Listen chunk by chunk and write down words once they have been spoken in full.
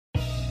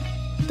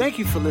Thank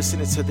you for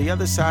listening to the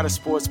Other Side of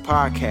Sports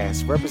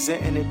podcast,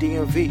 representing the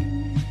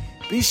DMV.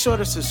 Be sure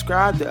to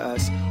subscribe to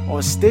us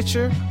on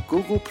Stitcher,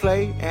 Google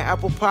Play, and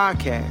Apple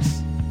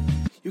Podcasts.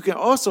 You can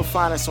also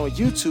find us on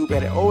YouTube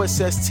at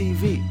OSS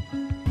TV.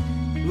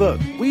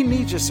 Look, we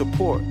need your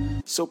support,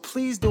 so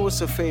please do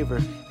us a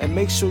favor and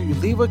make sure you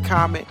leave a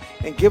comment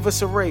and give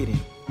us a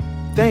rating.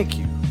 Thank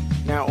you.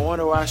 Now on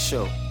to our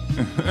show.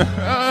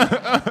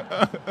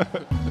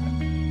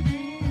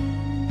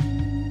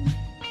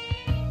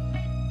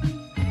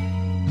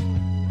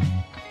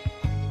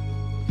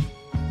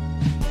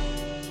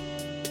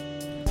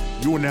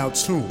 You are now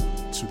tuned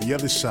to The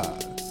Other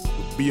Side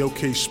with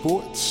BOK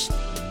Sports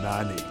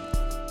 980.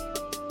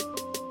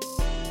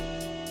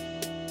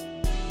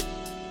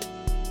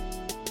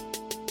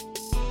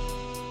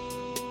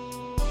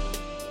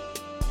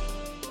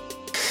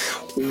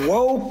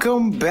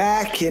 Welcome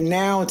back. You're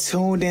now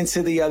tuned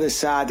into The Other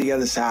Side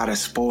of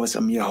Sports.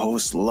 I'm your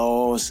host,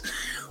 Laws.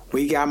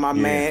 We got my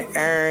man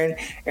Aaron,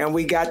 and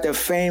we got the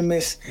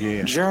famous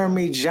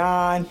Jeremy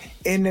John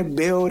in the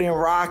building,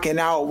 rocking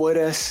out with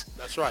us.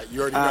 That's right.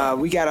 You already know.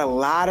 We got a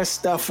lot of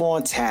stuff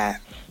on tap.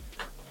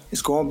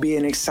 It's going to be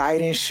an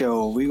exciting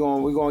show. We're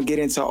going to get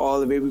into all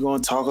of it. We're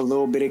going to talk a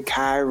little bit of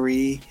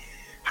Kyrie,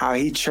 how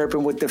he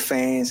chirping with the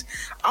fans.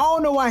 I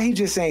don't know why he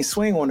just ain't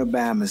swing on the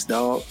Bahamas,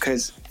 dog,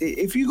 because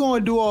if you're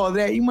going to do all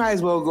that, you might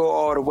as well go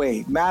all the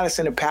way. Malice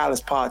in the Palace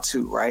Part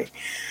 2, right?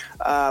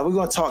 We're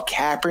going to talk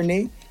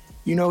Kaepernick.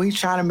 You know, he's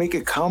trying to make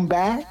a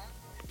comeback.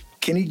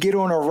 Can he get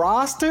on a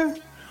roster?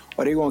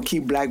 Or they going to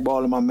keep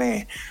blackballing my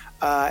man?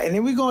 And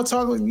then we're going to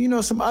talk, you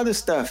know, some other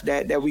stuff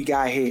that we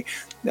got here.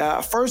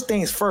 First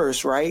things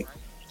first, right?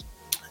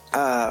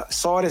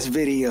 Saw this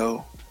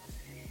video,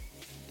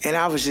 and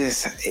I was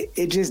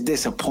it just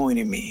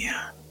disappointed me.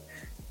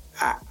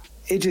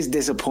 It just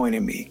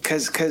disappointed me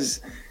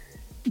because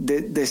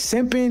the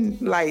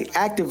simping, like,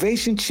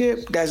 activation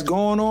chip that's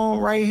going on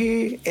right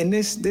here in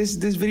this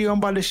video I'm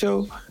about to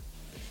show,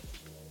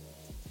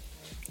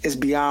 it's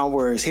beyond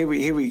words. Here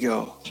we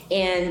go.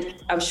 And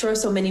I'm sure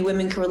so many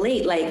women can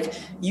relate. Like,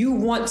 you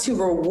want to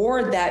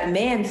reward that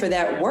man for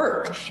that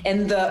work.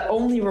 And the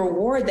only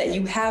reward that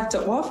you have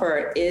to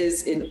offer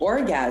is an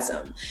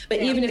orgasm.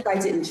 But even if I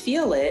didn't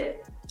feel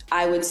it,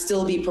 I would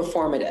still be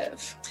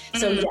performative.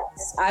 So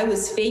yes, I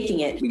was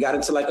faking it. We got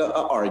into like a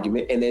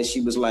argument, and then she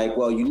was like,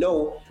 well, you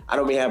know, I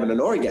don't be having an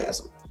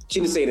orgasm. She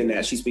didn't say it in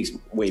that. She speaks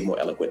way more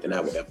eloquent than I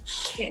would have.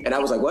 And I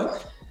was like,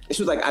 what? And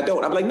she was like, I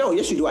don't. I'm like, no,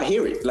 yes, you do. I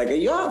hear it. Like,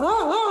 yeah,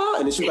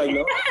 and then she was like,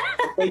 no,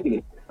 I'm faking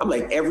it. I'm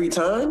like, every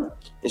time?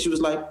 And she was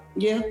like,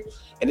 yeah.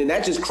 And then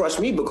that just crushed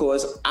me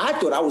because I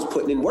thought I was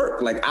putting in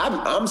work. Like,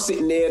 I'm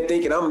sitting there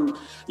thinking I'm,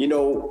 you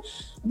know,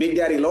 Big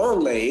Daddy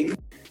Longleg.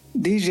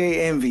 DJ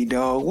Envy,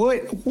 dog.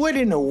 What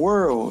in the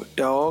world,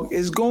 dog,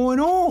 is going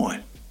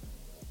on?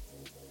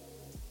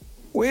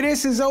 Where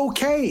this is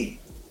okay?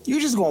 You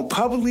just gonna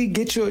publicly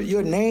get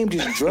your name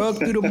just drugged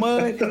through the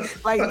mud,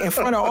 like in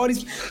front of all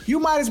these. You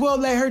might as well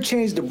let her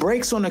change the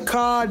brakes on the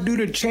car,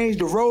 change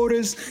the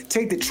rotors,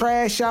 take the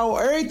trash out,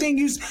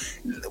 everything.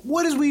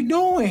 What is we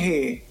doing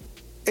here?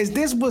 Is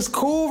this what's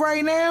cool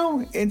right now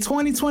in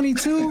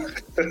 2022?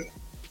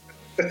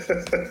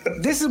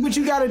 This is what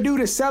you got to do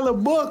to sell a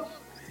book.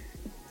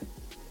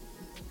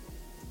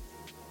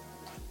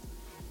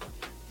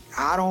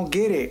 I don't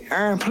get it.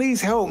 Aaron,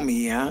 please help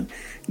me, huh?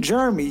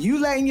 Jeremy, you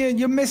letting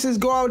your missus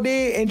go out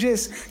there and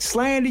just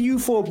slander you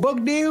for a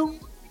book deal?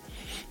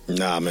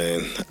 Nah,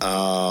 man.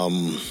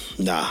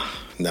 Nah,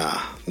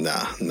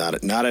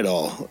 not at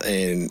all.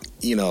 And,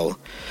 you know,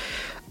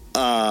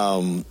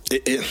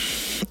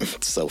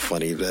 it's so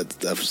funny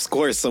that of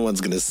course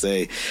someone's gonna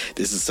say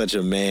this is such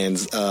a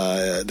man's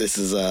this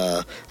is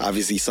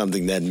obviously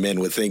something that men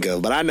would think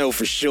of, but I know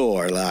for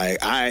sure, like,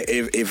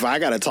 if I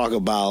gotta talk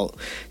about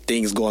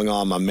things going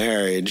on in my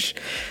marriage,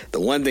 the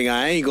one thing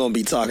I ain't gonna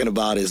be talking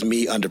about is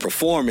me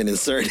underperforming in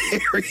certain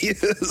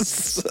areas.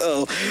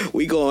 So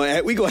we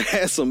gonna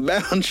have some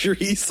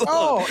boundaries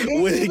on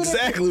what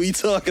exactly we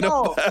talking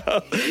about.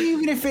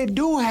 Even if it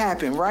do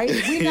happen, right?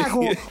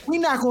 We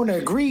not gonna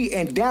agree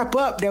and dap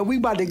up that we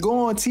about to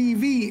go on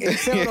TV and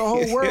tell the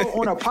whole world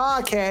on a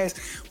podcast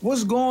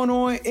what's going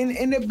on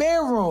in the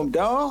bedroom,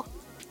 dog.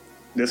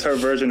 This her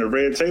version of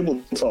Red Table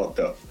Talk,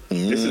 though.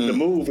 Mm. This is the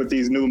move with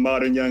these new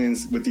modern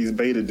youngins, with these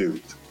beta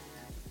dudes.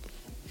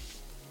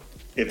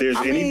 If there's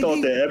any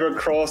thought that ever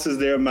crosses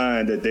their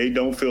mind that they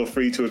don't feel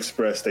free to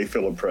express, they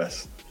feel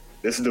oppressed.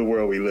 This is the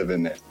world we live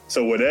in now.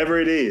 So whatever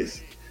it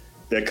is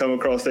that come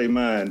across their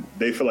mind,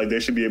 they feel like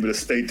they should be able to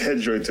state that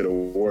joint to the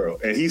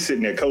world. And he's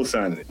sitting there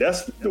co-signing it.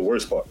 That's the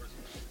worst part.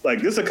 Like,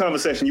 this is a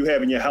conversation you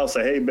have in your house,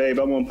 like, hey, babe,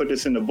 I want to put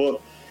this in the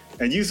book.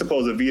 And you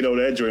supposed to veto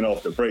that joint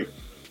off the break.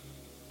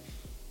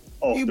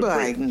 You be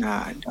like,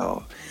 nah,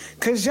 dog.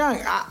 Because,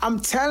 Young, I'm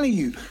telling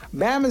you,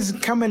 Bama's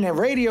coming to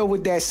radio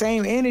with that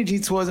same energy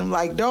towards him.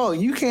 Like, dog,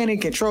 you can't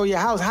even control your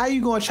house. How you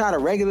going to try to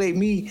regulate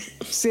me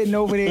sitting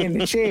over there in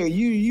the chair?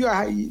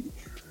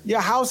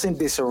 Your house in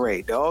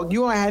disarray, dog.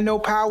 You don't have no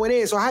power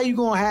there. So how you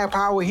going to have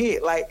power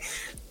here? Like,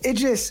 it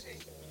just,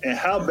 And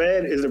how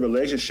bad is the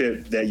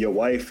relationship that your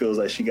wife feels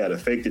like she got to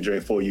fake the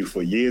drink for you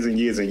for years and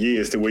years and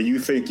years, to where you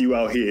think you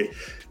out here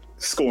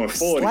scoring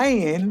 40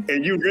 Slaying.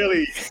 and you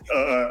really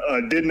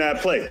did not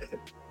play.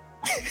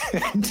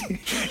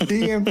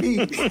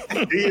 DMP.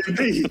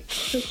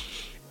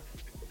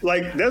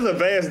 Like, there's a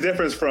vast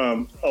difference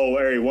from,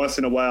 every once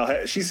in a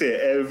while. She said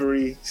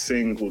every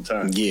single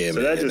time. Yeah, so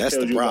man, that just that's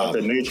tells the you problem.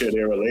 about the nature of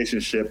their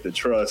relationship, the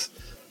trust,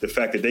 the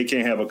fact that they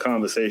can't have a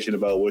conversation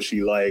about what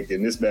she liked,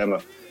 and this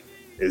Bama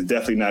is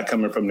definitely not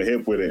coming from the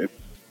hip with it.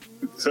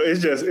 So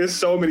it's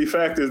so many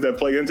factors that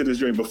play into this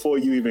drink before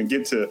you even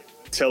get to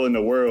telling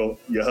the world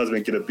your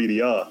husband get a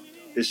BDR.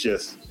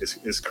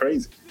 It's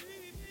crazy.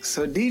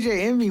 So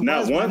DJ Envy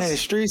was running the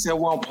streets at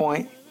one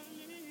point.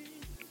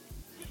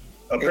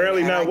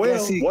 Apparently not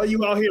well. Why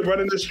you out here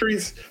running the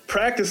streets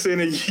practicing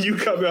and you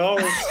coming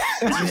home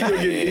and you still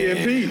get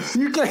DMPs?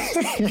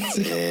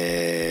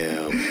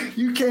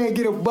 You can't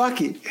get a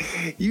bucket.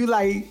 You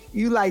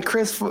like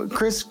Chris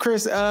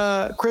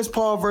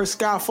Paul versus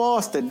Scott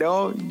Foster,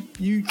 dog.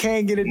 You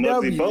can't get a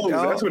W, dog.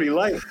 That's what he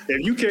like.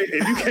 If you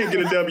can't get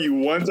a W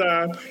one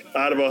time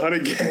out of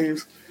 100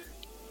 games,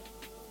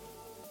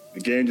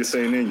 the game just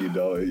ain't in you,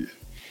 dog.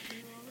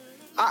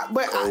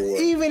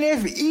 Even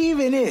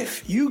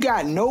if you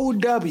got no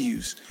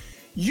W's,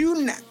 we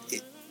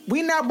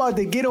not about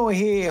to get on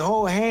here and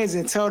hold hands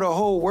and tell the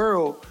whole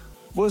world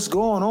what's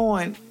going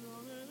on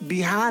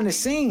behind the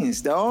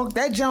scenes, dog.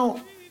 That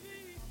junk.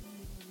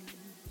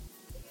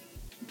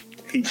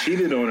 He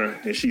cheated on her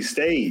and she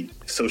stayed,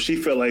 so she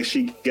felt like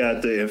she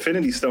got the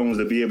Infinity Stones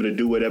to be able to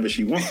do whatever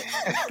she wants.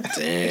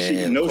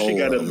 She knows she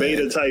got a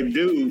beta type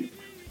dude.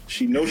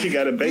 She knows she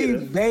got a beta.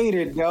 He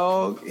baited,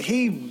 dog.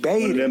 He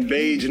baited. One of them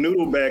beige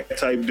noodleback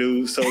type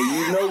dudes. So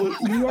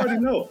you already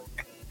know.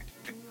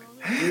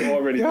 You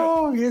already know.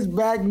 Dog, his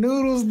back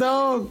noodles,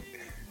 dog.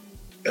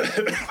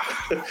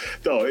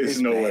 No, it's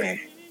no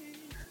way.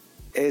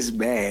 It's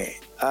bad.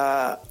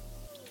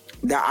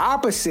 The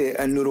opposite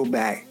of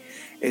noodleback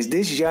is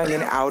this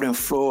youngin' out in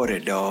Florida,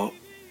 dog.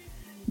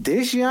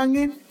 This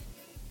youngin',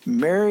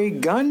 Mary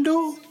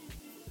Gundle,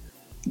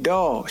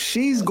 dog,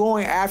 she's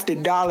going after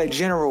Dollar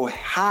General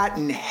hot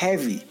and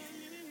heavy.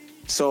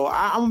 So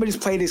I'm gonna just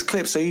play this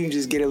clip so you can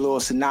just get a little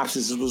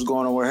synopsis of what's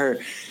going on with her.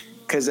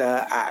 Cause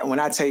when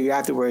I tell you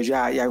afterwards,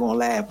 y'all gonna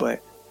laugh.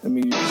 But let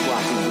me just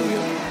watch this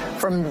video.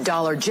 From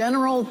Dollar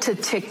General to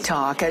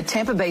TikTok, a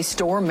Tampa Bay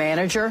store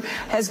manager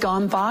has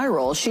gone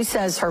viral. She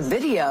says her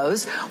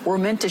videos were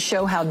meant to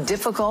show how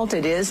difficult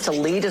it is to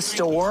lead a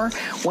store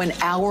when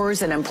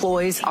hours and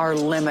employees are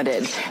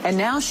limited. And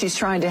now she's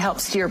trying to help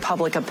steer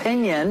public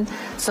opinion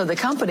so the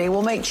company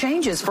will make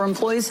changes for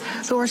employees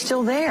who are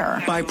still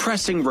there. By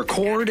pressing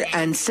record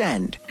and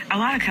send. A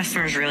lot of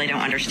customers really don't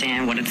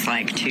understand what it's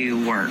like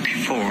to work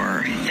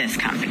for this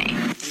company.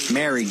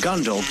 Mary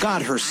Gundle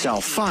got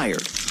herself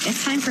fired.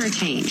 It's time for a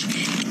change.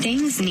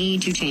 Things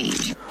need to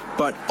change.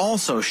 But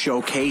also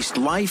showcased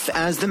life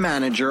as the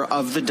manager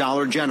of the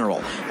Dollar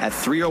General at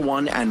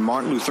 301 and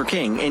Martin Luther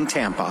King in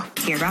Tampa.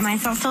 Here by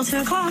myself till 2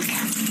 o'clock,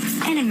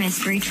 and a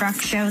mystery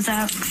truck shows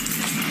up.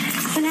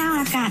 So now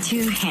I've got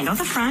to handle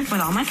the front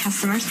with all my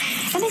customers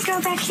and then go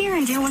back here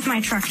and deal with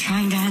my truck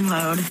trying to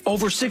unload.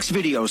 Over 6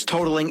 videos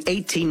totaling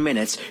 18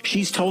 minutes,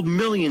 she's told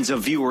millions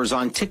of viewers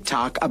on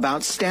TikTok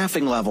about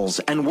staffing levels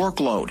and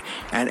workload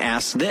and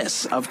asked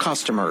this of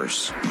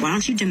customers. Why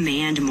don't you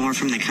demand more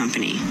from the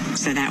company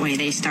so that way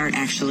they start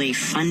actually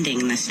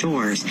funding the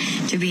stores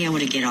to be able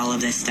to get all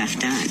of this stuff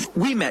done?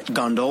 We met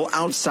Gundle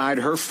outside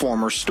her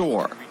former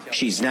store.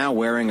 She's now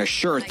wearing a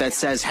shirt that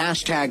says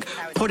hashtag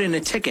put in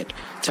a ticket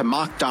to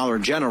mock Dollar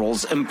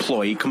General's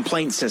employee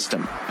complaint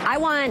system. I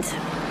want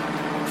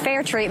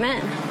fair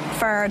treatment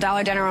for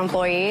Dollar General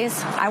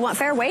employees. I want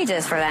fair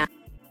wages for them.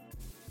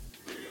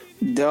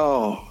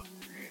 Dog,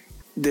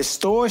 the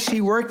store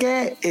she work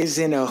at is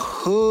in a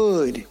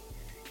hood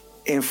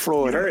in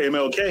Florida. You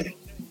heard MLK.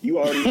 You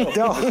already know.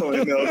 Dog.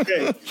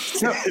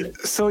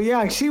 MLK. So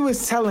young, she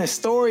was telling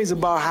stories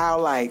about how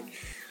like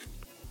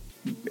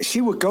she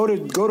would go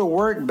to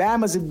work.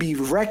 Bamas would be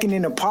wrecking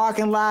in the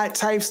parking lot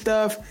type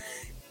stuff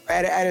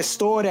at a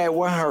store that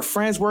one of her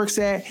friends works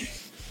at.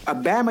 A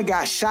Bama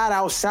got shot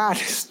outside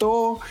the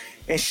store,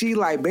 and she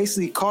like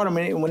basically called him.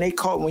 And when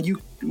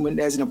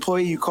as an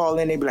employee you call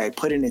in, they be like,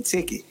 put in a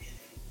ticket,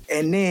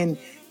 and then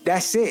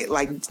that's it.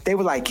 Like they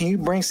were like, can you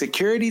bring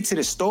security to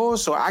the store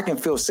so I can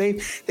feel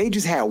safe? They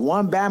just had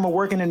one Bama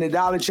working in the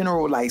Dollar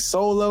General like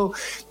solo.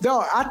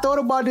 Dog, I thought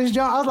about this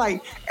job. I was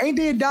like, ain't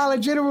there a Dollar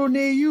General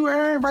near you,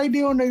 Aaron? Right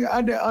there on the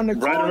corner.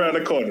 Right around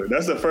the corner.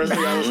 That's the first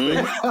thing I was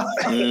thinking.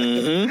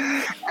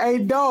 Hey,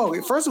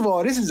 dog. First of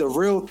all, this is a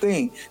real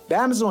thing.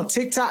 Bama's on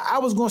TikTok. I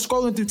was going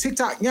scrolling through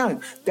TikTok.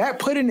 Young, that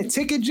put in the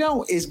ticket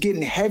jump is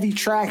getting heavy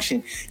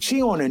traction.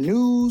 She on the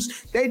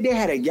news. They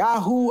had a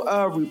Yahoo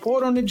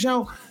report on the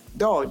jump.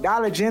 Dog,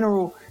 Dollar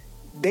General,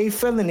 they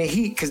feeling the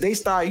heat because they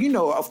start, you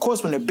know, of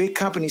course, when the big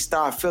companies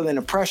start feeling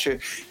the pressure,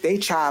 they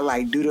try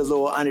like do the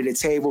little under the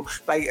table.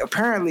 Like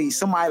apparently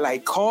somebody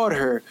like called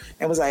her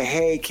and was like,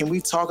 hey, can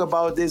we talk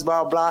about this,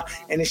 blah, blah.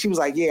 And then she was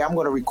like, yeah, I'm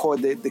going to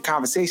record the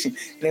conversation.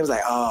 And they was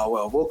like, oh,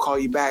 well, we'll call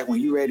you back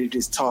when you're ready to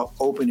just talk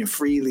open and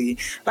freely.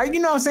 Like, you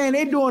know what I'm saying?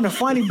 They doing the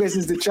funny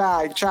business to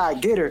try to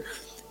get her.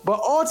 But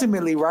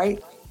ultimately,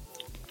 right?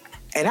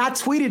 And I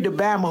tweeted to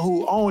Bama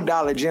who owned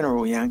Dollar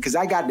General, young, because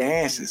I got the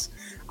answers.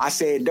 I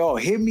said,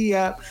 dog, hit me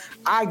up.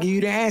 I'll give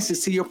you the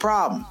answers to your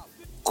problem.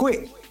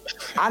 Quick.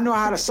 I know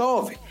how to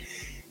solve it.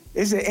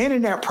 It's an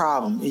internet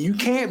problem. And you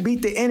can't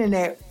beat the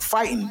internet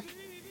fighting.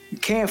 You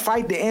can't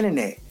fight the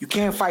internet. You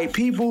can't fight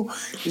people.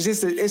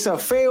 It's a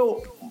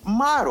failed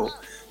model.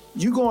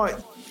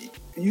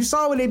 You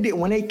saw what they did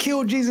when they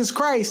killed Jesus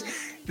Christ.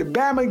 The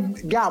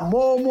Bama got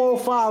more and more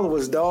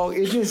followers, dog.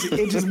 It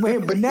just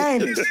went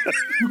bananas.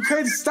 You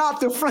couldn't stop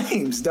the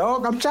flames,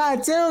 dog. I'm trying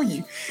to tell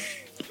you.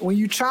 When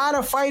you try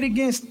to fight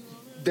against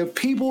the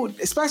people,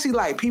 especially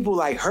like people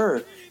like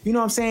her, you know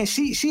what I'm saying?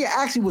 She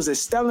actually was a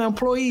stellar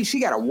employee. She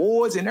got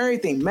awards and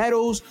everything,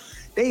 medals.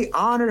 They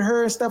honored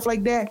her and stuff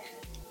like that.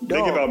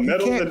 Dog, think about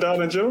medals at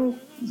Dollar General?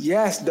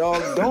 Yes,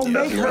 dog. Don't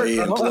make her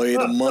Employee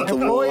of the Month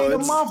awards. Employee of the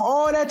Month,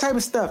 all that type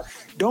of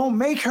stuff. Don't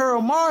make her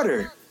a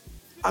martyr.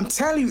 I'm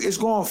telling you, it's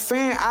going to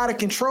fan out of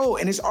control,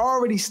 and it's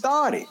already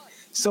started.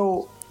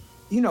 So,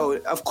 you know,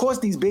 of course,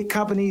 these big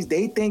companies,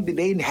 they think that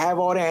they have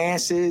all the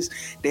answers.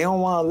 They don't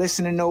want to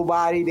listen to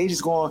nobody. They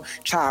just going to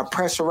try to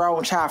press her out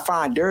and try to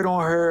find dirt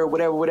on her,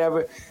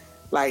 whatever.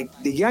 Like,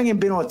 the youngin'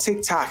 been on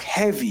TikTok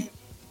heavy.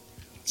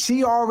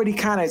 She already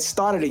kind of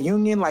started a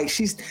union. Like,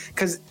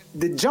 because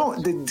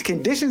the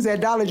conditions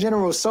at Dollar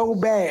General are so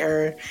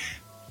bad,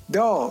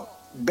 dog.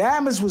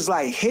 Bama's was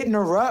like hitting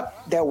her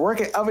up that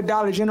work at other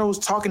Dollar Generals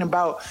talking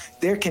about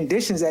their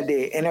conditions that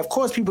day. And of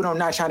course, people are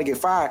not trying to get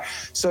fired.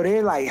 So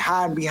they're like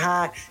hiding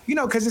behind, you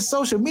know, because it's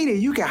social media.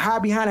 You can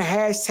hide behind a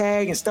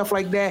hashtag and stuff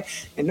like that.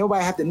 And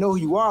nobody have to know who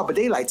you are. But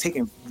they like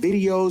taking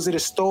videos of the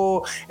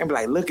store and be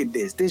like, look at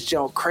this. This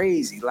junk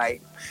crazy.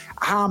 Like,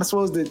 how am I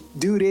supposed to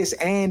do this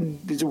and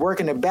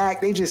work in the back?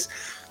 It's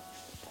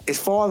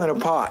falling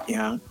apart, you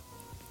know.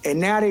 And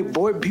now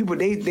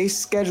they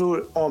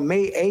scheduled on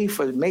May 8th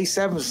or May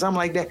 7th or something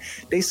like that.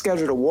 They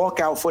scheduled a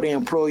walkout for the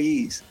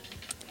employees.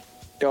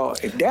 Dog,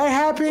 if that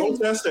happened,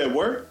 protest at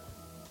work.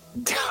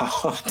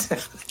 Dog,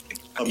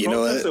 you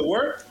know what? At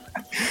work.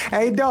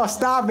 Hey, dog,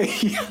 stop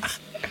it.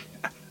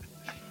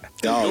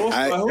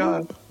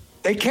 Dog,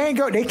 they can't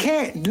go. They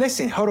can't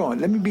listen. Hold on.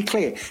 Let me be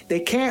clear. They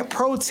can't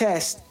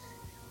protest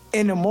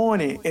in the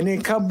morning and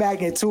then come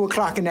back at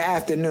 2:00 in the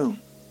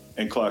afternoon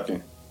and clock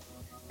in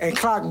and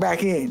clock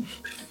back in.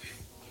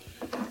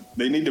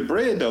 They need the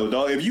bread, though,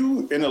 dog. If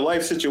you in a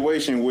life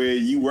situation where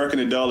you working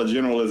at Dollar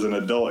General as an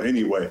adult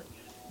anyway,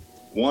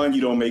 one, you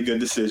don't make good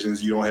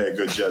decisions. You don't have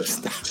good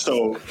judgment.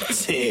 So,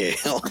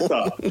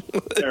 stop.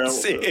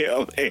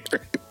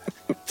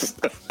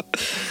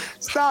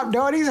 Stop,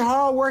 dog. These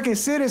hard-working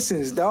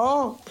citizens,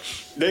 dog.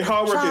 They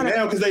hard-working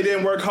now because they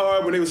didn't work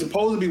hard when they were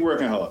supposed to be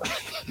working hard.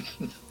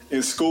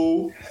 In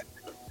school.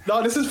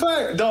 No, this is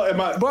fact. No,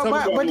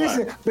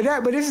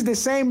 but this is the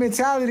same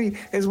mentality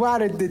as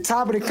why the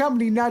top of the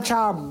company not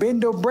trying to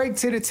bend or break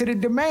to the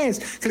demands.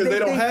 Because they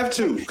don't have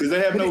to. Because they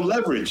have no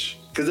leverage.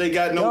 Because they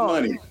got no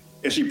money,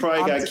 and she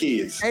probably got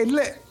kids. Hey,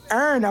 look,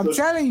 Ern, I'm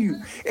telling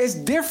you, it's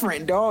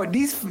different, dog.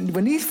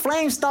 When these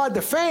flames start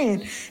to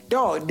fan,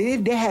 dog,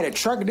 they had a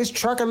trucker. This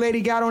trucker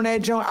lady got on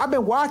that junk. I've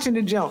been watching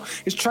the junk.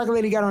 This trucker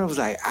lady got on. It was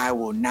like, I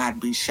will not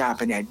be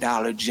shopping at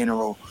Dollar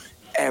General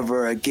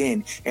ever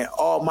again. And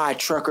all my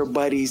trucker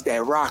buddies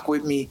that rock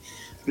with me,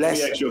 let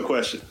me ask you a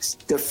question.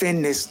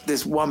 Defend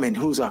this woman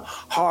who's a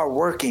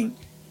hardworking.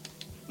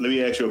 Let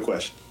me ask you a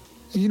question.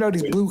 You know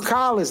these blue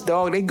collars,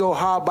 dog. They go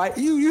hard by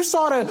you.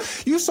 Saw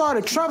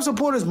the Trump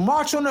supporters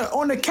march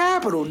on the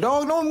Capitol,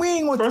 dog. We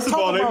ain't going to First of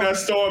all, they're not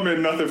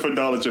storming nothing for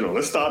Dollar General.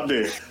 Let's stop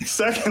there.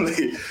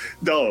 Secondly,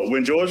 dog,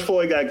 when George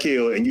Floyd got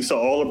killed and you saw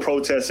all the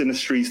protests in the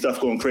street, stuff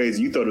going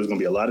crazy, you thought there was going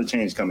to be a lot of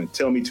change coming.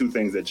 Tell me two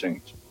things that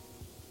changed.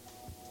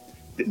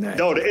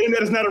 No, the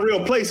internet is not a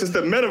real place. It's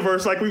the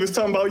metaverse like we was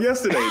talking about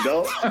yesterday,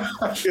 dog.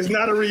 It's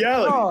not a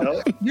reality,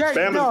 dog.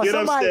 Bama's get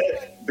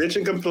upset, bitch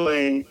and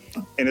complain,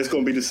 and it's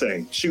going to be the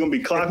same. She going to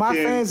be clocked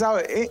in.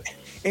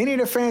 Any of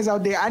the fans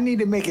out there, I need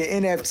to make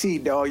an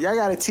NFT, dog. Y'all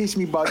got to teach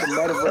me about the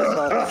metaverse,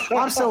 dog.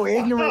 I'm so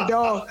ignorant,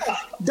 dog.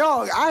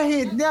 Dog, I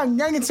hear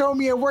youngin told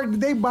me at work that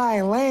they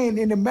buying land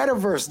in the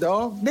metaverse,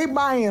 dog. They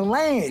buying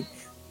land.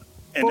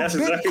 And that's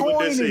exactly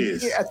what this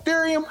is.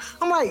 Ethereum.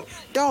 I'm like,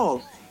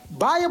 dog,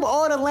 buy up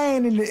all the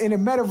land in the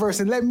metaverse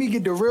and let me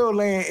get the real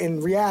land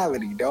in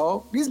reality,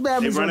 dog. These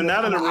bad boys are running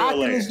out of the real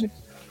land.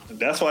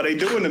 That's why they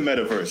doing the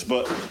metaverse.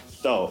 But,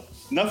 dog,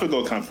 nothing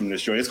going to come from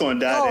this joint. It's going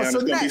to die down. There's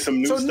going to be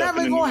some new stuff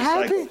in the news.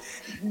 Happen?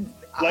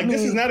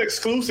 This is not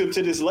exclusive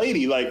to this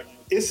lady. Like,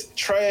 it's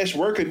trash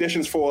work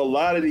conditions for a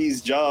lot of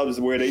these jobs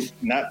where they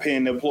not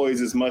paying the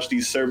employees as much,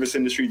 these service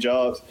industry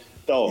jobs.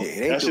 Dog,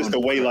 that's just the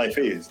way life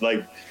is.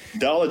 Like,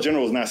 Dollar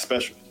General is not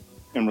special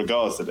in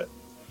regards to that.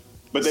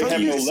 But they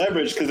have no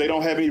leverage because they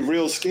don't have any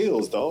real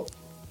skills, dog.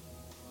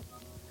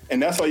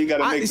 And that's why you got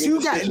to make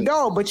decisions.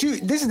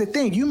 This is the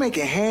thing. You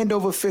making hand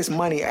over fist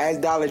money as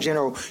Dollar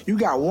General. You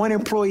got one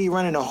employee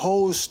running the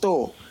whole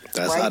store.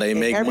 That's right? how they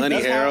make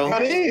money, Harold.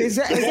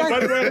 Exactly.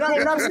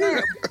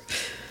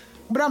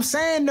 But I'm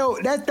saying though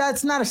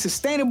that's not a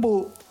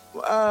sustainable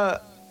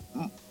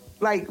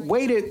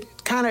way to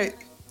kind of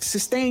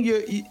sustain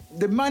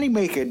the money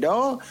maker,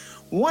 dog.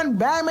 One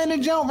Batman to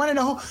jump running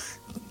the whole.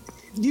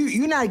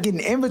 You're not getting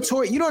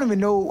inventory. You don't even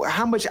know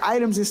how much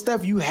items and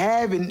stuff you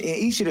have in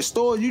each of the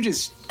stores. You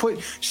just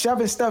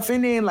shoving stuff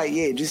in there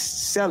and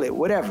just sell it,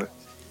 whatever.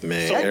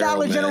 Man, so that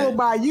Dollar General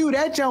by you,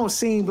 that joint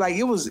seemed like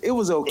it was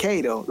okay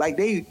though. But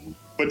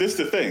this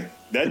the thing.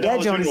 That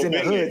joint is in the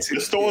hood.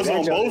 The stores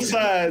on both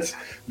sides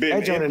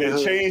been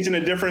changing to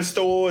different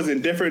stores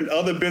and different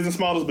other business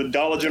models, but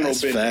Dollar General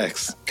been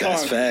facts.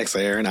 That's facts,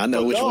 Aaron. I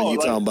know which one you're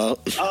talking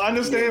about. I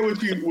understand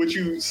what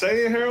you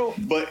saying, Harold,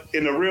 but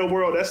in the real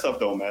world, that stuff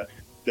don't matter.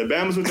 The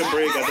Bamas with the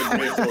bread got the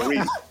bread for a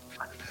reason,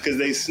 because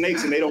they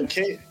snakes and they don't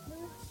care.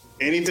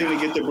 Anything to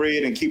get the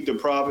bread and keep the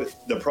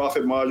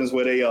profit margins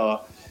where they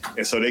are,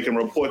 and so they can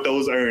report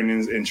those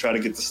earnings and try to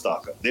get the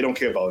stock up. They don't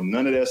care about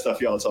none of that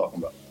stuff y'all talking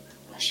about.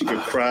 She could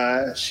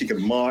cry, she could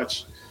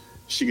march,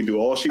 she could do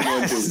all she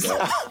want to do.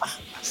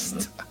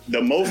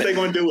 The most they're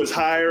going to do is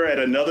hire at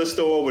another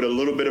store with a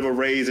little bit of a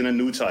raise and a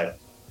new title.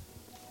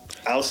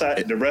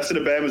 Outside, the rest of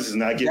the Bamas is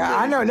not getting. Yeah,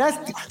 I know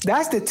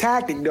that's the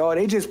tactic, dog.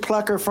 They just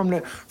pluck her from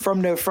the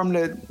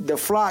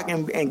flock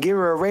and give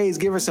her a raise,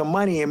 give her some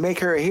money, and make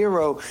her a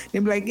hero. They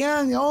be like,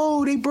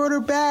 they brought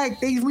her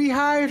back, they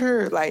rehired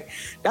her.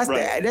 That's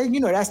right.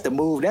 That's the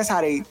move. That's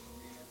how they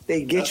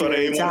get that's you. That's why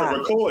they want to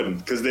record,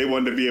 because they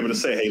wanted to be able to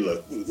say, hey,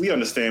 look, we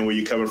understand where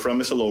you're coming from.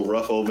 It's a little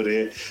rough over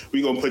there.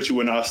 We're going to put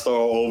you in our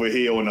store over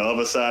here on the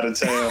other side of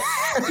town.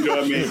 You know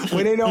what I mean?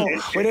 Where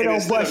they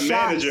don't bust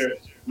shots.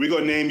 We're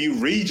going to name you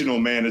regional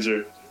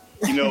manager.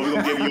 We're going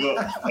to give you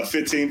a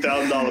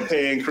 $15,000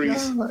 pay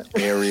increase.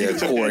 Area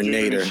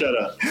coordinator. Shut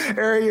up.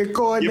 Area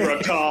coordinator. Give her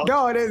a car.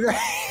 No,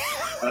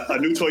 a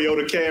new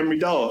Toyota Camry,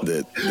 dog.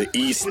 The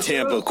East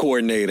Tampa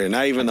coordinator,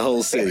 not even the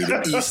whole city.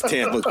 The East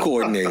Tampa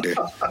coordinator.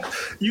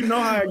 You know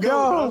how it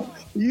goes.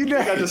 You know,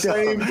 they got the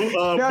same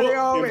book.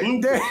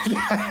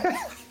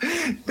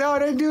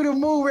 They do the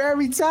move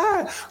every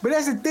time. But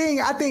that's the thing.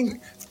 I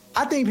think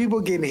people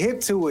getting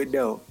hip to it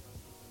though.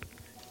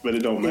 But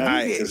it don't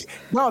matter. If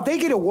they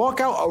get a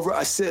walkout,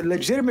 a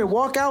legitimate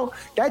walkout,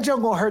 that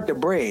junk gonna hurt the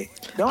bread.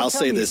 I'll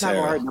say this,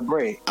 Harold. Gonna hurt the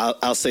bread.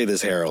 I'll say this,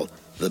 Harold.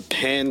 The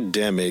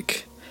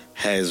pandemic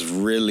has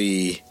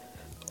really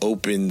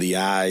opened the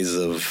eyes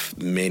of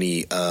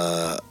many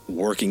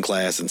working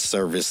class and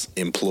service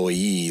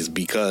employees,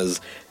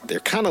 because they're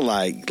kind of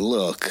like,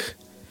 look,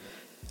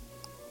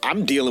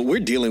 we're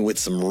dealing with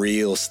some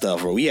real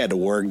stuff where we had to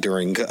work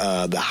during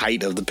the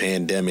height of the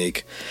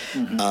pandemic.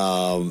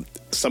 Mm-hmm.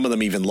 Some of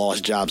them even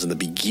lost jobs in the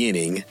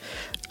beginning.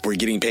 We're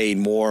getting paid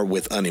more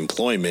with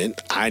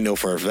unemployment. I know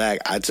for a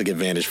fact I took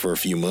advantage for a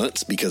few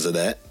months because of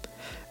that.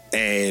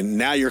 And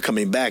now you're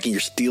coming back and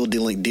you're still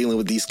dealing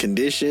with these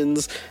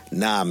conditions.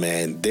 Nah,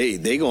 man,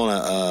 it's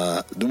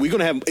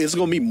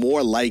gonna be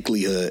more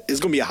likelihood. It's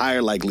gonna be a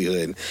higher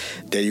likelihood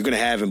that you're gonna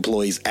have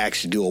employees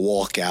actually do a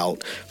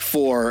walkout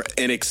for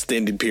an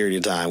extended period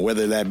of time,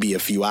 whether that be a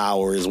few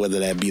hours,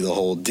 whether that be the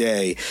whole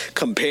day,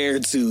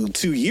 compared to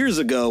 2 years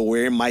ago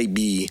where it might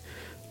be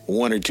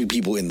one or two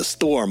people in the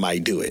store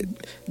might do it.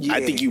 Yeah.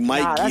 I think you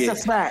might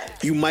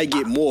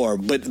get more,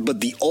 but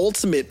the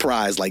ultimate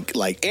prize, like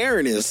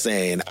Aaron is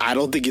saying, I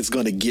don't think it's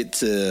going to get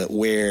to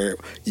where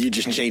you're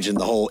just changing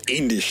the whole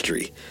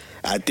industry.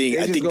 I think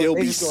there'll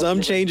be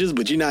some changes,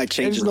 but you're not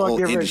changing the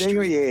whole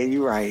industry. Yeah,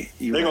 you're right.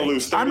 They're going to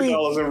lose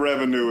 $30 in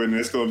revenue, and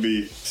it's going to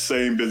be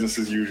same business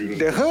as usual.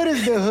 The hood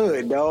is the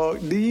hood,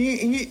 dog.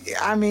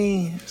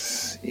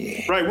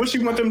 Right, what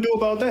you want them to do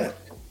about that?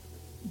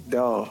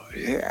 Dog,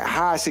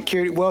 high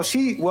security. Well,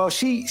 she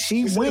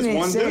went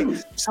and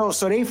said so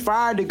they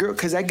fired the girl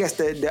because I guess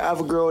the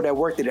other girl that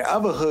worked at the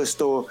other hood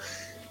store,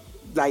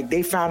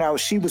 they found out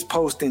she was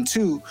posting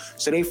too,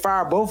 so they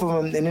fired both of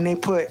them, and then they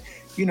put,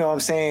 they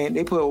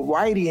put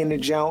Whitey in the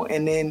jump,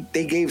 and then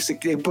they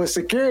put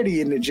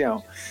security in the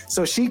jump.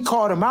 So she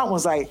called him out and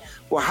was like,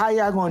 well, how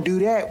y'all gonna do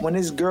that when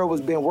this girl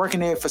was been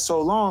working there for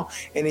so long,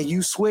 and then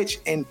you switch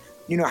and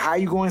how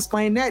you going to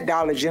explain that,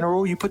 Dollar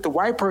General? You put the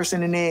white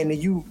person in there and then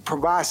you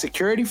provide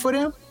security for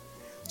them?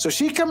 So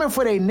she coming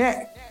for their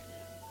neck.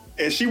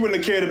 And she wouldn't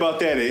have cared about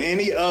that in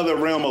any other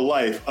realm of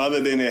life other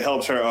than it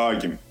helps her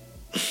argument.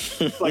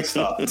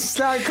 Stop.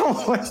 Come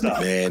on.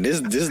 Stop. Man, this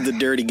is the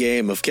dirty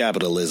game of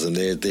capitalism.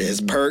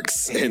 There's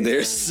perks and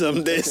there's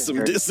some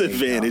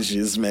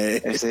disadvantages, man.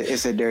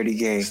 It's a dirty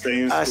game.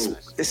 Stay in school.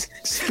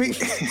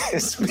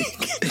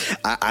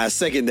 I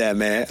second that,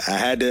 man. I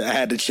had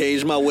to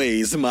change my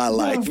ways in my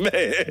life,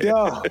 man.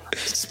 Yo,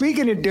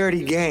 speaking of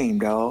dirty game,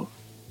 dog,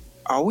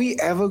 are we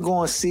ever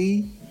going to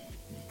see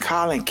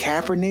Colin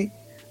Kaepernick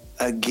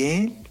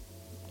again?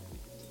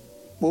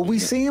 Will we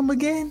see him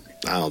again?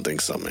 I don't think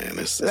so, man.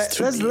 It's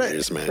too many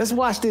years, man. Let's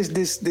watch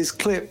this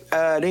clip.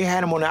 They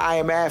had him on the I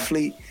Am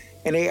Athlete,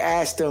 and they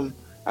asked him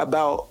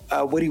about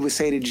what he would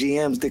say to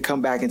GMs to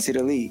come back into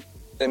the league.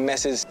 The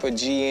message for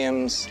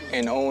GMs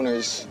and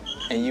owners,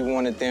 and you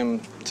wanted them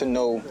to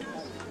know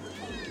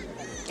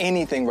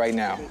anything right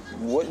now,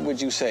 what would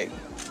you say?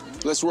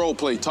 Let's role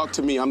play. Talk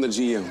to me. I'm the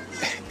GM.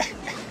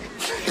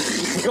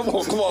 Come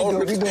on.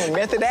 We doing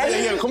method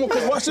acting? Yeah, come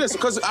on, watch this,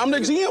 because I'm the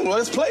GM.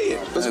 Let's play it.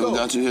 Let's go. We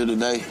got you here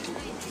today.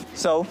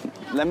 So,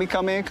 let me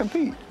come in and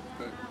compete.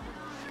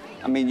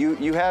 I mean,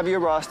 you have your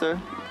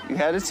roster. You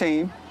had a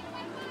team.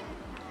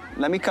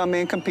 Let me come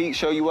in, compete,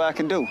 show you what I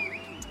can do.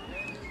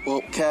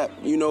 Well, Cap,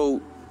 you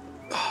know,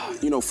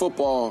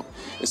 football,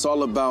 it's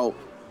all about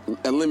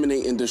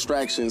eliminating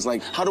distractions.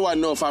 Like, how do I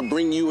know if I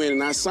bring you in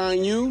and I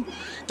sign you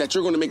that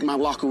you're going to make my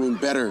locker room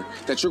better,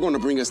 that you're going to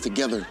bring us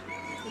together?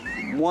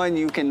 One,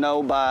 you can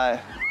know by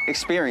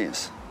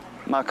experience.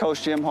 My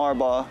coach, Jim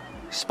Harbaugh,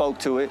 spoke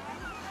to it.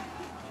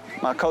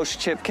 My coach,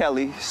 Chip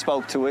Kelly,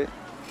 spoke to it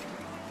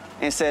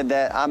and said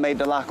that I made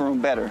the locker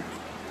room better.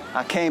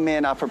 I came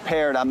in, I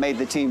prepared, I made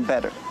the team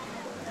better.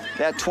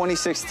 That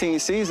 2016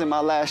 season, my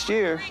last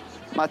year,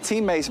 my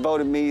teammates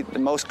voted me the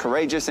most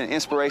courageous and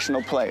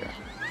inspirational player.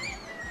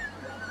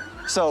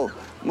 So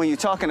when you're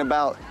talking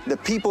about the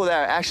people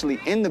that are actually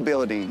in the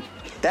building,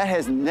 that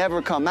has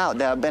never come out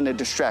that have been a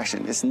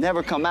distraction. It's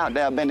never come out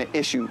that have been an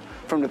issue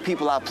from the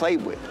people I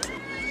played with.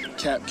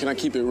 Cap, can I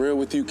keep it real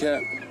with you,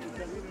 Cap?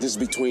 This is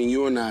between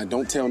you and I.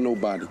 Don't tell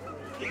nobody.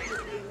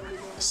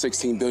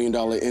 $16 billion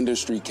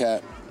industry,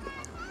 Cap.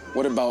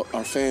 What about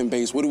our fan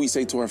base? What do we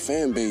say to our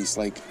fan base?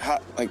 Like,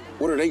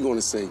 what are they going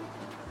to say?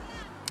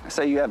 I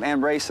say you have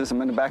end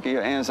racism in the back of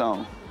your end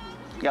zone.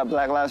 You got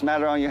Black Lives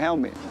Matter on your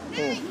helmet.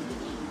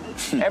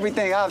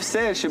 Everything I've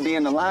said should be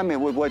in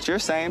alignment with what you're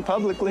saying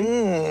publicly.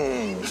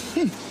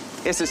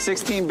 It's a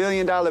 $16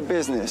 billion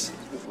business.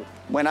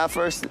 When I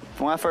first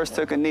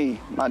took a knee,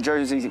 my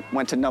jersey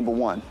went to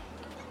 #1.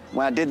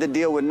 When I did the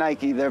deal with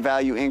Nike, their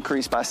value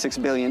increased by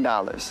 $6 billion.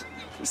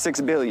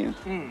 $6 billion.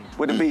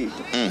 With a B.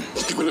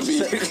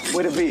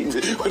 With a B.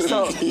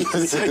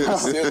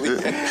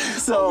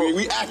 So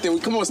we acting.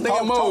 Come on, stay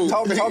in mode.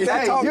 Talk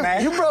that talk,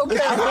 man. You broke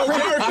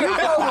character. You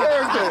broke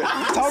character.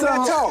 Talk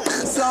that talk.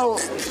 So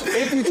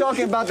if you're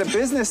talking about the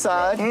business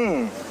side,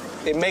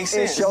 it makes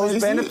sense. It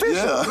shows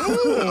beneficial.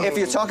 If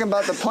you're talking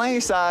about the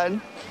playing side,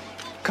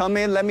 come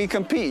in, let me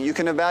compete. You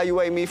can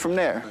evaluate me from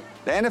there.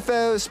 The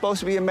NFL is supposed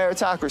to be a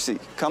meritocracy.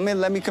 Come in,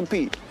 let me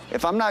compete.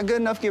 If I'm not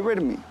good enough, get rid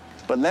of me.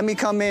 But let me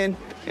come in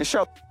and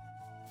show.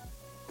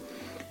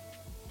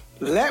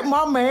 Let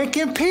my man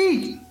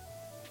compete.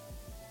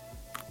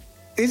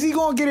 Is he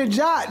gonna get a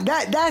job?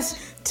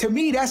 That's to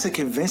me, that's a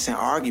convincing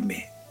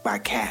argument by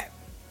Cap.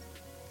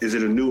 Is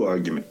it a new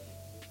argument?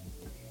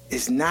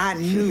 It's not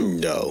new.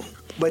 No.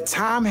 But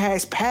time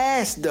has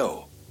passed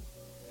though.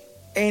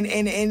 And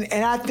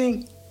I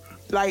think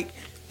like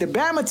the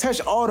Bama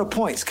touched all the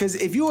points. Cause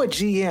if you're a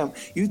GM,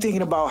 you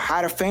thinking about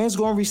how the fans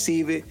gonna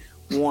receive it,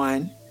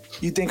 one.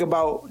 You think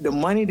about the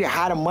money,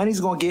 how the money's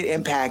gonna get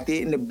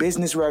impacted and the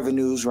business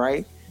revenues,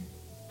 right?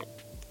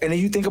 And then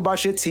you think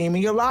about your team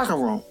and your locker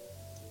room.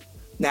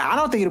 Now, I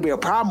don't think it'll be a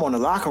problem on the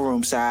locker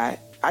room side.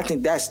 I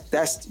think that's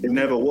it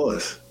never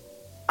was.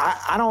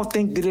 I don't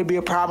think that it'll be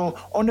a problem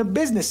on the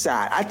business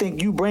side. I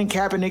think you bring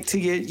Kaepernick to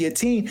your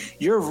team,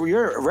 your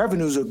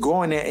revenues are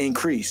going to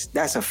increase.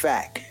 That's a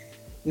fact.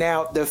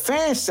 Now, the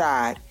fan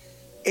side,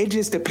 it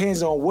just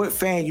depends on what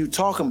fan you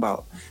talking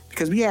about.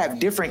 Because we have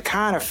different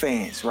kind of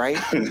fans, right?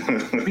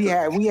 we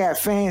have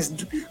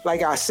fans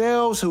like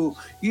ourselves who,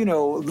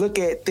 look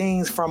at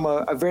things from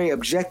a very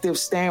objective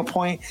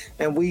standpoint,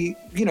 and we,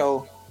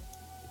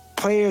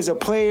 players are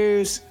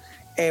players,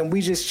 and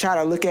we just try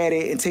to look at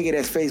it and take it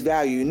as face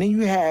value. And then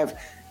you have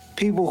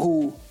people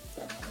who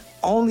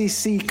only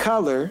see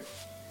color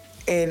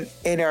and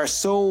are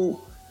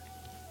so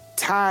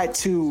tied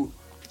to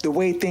the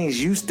way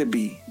things used to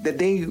be that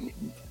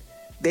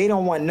they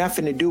don't want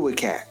nothing to do with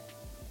Cap.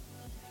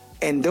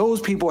 And those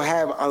people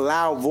have a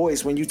loud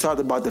voice when you talk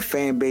about the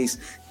fan base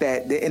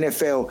that the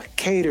NFL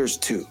caters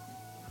to,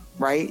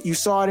 right? You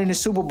saw it in the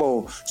Super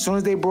Bowl. As soon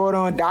as they brought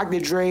on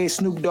Dr. Dre,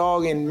 Snoop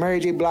Dogg, and Mary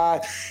J.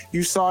 Blige,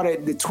 you saw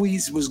that the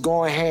tweets was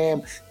going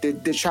ham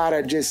to try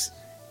to just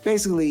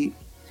basically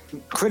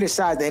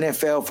criticize the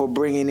NFL for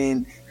bringing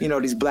in,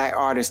 these black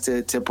artists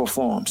to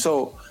perform.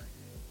 So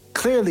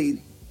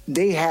clearly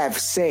they have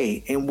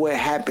say in what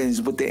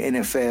happens with the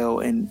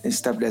NFL and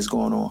stuff that's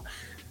going on.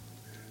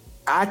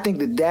 I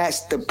think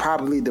that's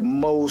probably the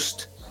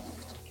most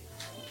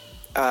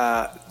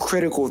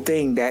critical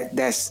thing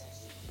that's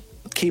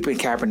keeping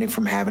Kaepernick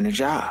from having a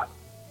job.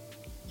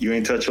 You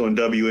ain't touch on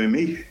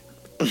WME.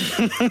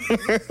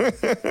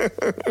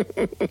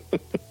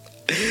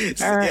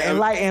 Aaron,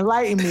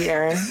 enlighten me,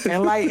 Aaron.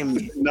 Enlighten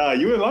me. Nah,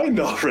 you enlightened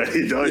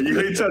already, dog.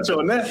 You ain't touch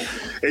on that.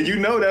 And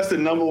that's the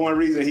number one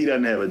reason he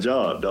doesn't have a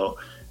job, dog.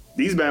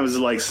 These Bamas is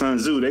like Sun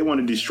Tzu. They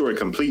want to destroy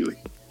completely.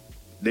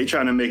 They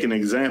trying to make an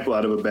example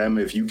out of a Bama.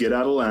 If you get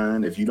out of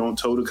line, if you don't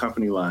toe the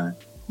company line,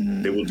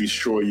 they will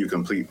destroy you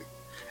completely.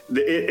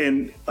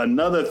 And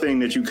another thing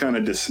that you kind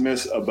of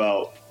dismiss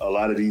about a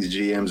lot of these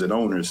GMs and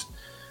owners,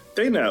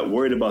 they're not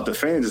worried about the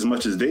fans as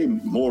much as they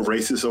more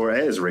racist or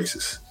as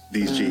racist,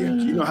 these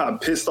GMs. You know how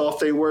pissed off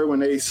they were when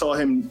they saw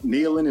him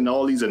kneeling and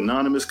all these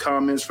anonymous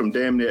comments from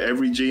damn near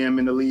every GM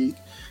in the league?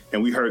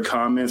 And we heard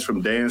comments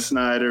from Dan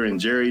Snyder and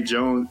Jerry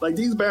Jones. Like,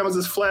 these Bamas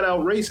is flat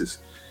out racist.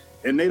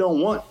 And they don't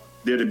want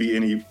there to be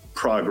any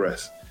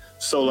progress.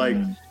 So, like,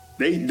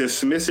 they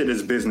dismiss it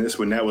as business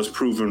when that was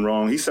proven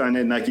wrong. He signed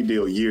that Nike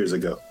deal years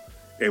ago,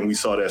 and we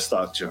saw that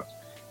stock jump.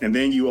 And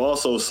then you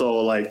also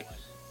saw, like,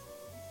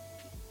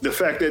 the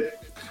fact that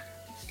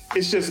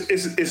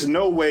it's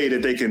no way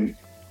that they can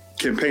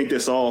paint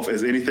this off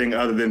as anything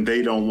other than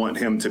they don't want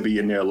him to be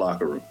in their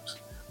locker rooms.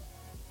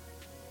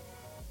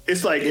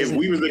 It's like if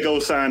we was to go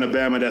sign a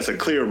Bama that's a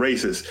clear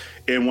racist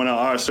in one of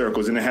our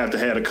circles and then have to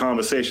have the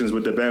conversations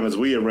with the Bamas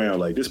we around,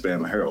 like, this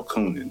Bama Harold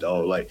Coonan,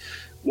 dog. Like,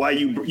 why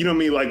you know what I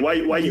mean? Like, why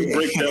you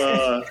break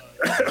the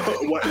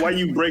why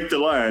you break the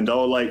line,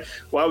 dog? Like,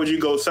 why would you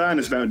go sign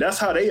this Bama? That's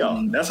how they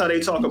are. That's how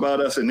they talk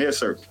about us in their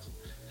circles.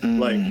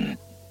 Like,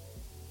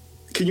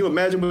 can you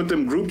imagine what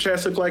them group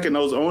chats look like in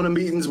those owner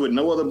meetings with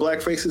no other black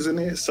faces in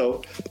there?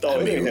 So,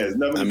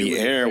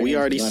 Aaron, we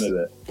already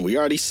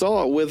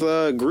saw it with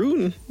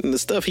Gruden and the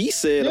stuff he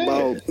said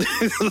about,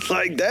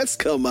 like, that's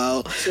come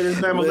out. Shit, his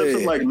Bama lips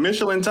look like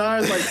Michelin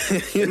tires.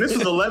 Like, and this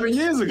was 11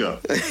 years ago.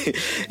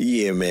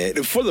 Yeah,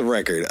 man. For the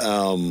record,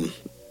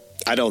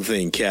 I don't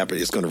think Kaepernick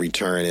is going to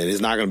return, and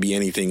it's not going to be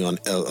anything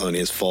on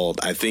his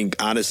fault. I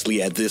think,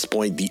 honestly, at this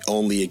point, the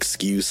only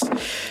excuse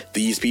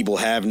these people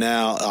have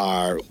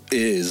now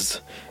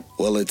is,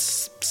 well,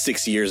 it's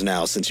 6 years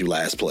now since you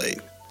last played.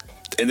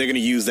 And they're going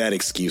to use that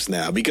excuse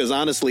now because,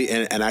 honestly,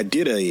 and I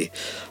did a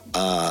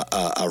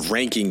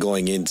ranking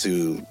going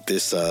into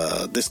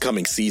this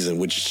coming season,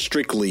 which is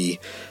strictly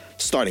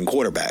starting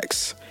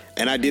quarterbacks.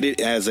 And I did it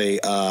as a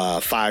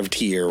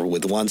 5-tier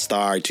with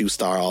 1-star,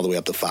 2-star, all the way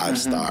up to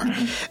 5-star.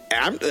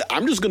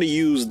 I'm just going to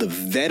use the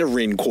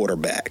veteran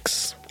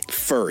quarterbacks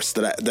first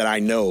that I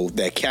know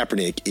that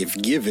Kaepernick, if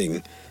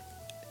given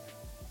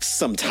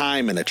some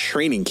time in a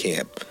training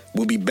camp,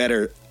 will be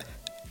better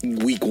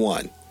week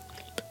 1.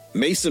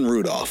 Mason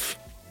Rudolph,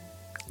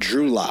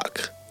 Drew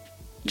Lock,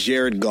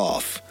 Jared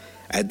Goff.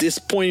 At this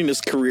point in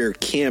his career,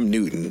 Cam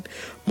Newton,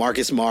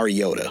 Marcus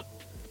Mariota.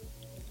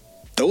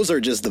 Those are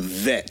just the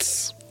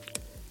vets.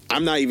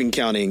 I'm not even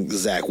counting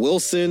Zach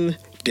Wilson,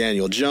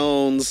 Daniel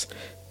Jones,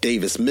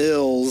 Davis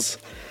Mills,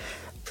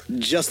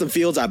 Justin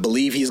Fields. I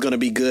believe he's going to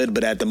be good,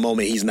 but at the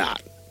moment he's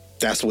not.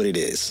 That's what it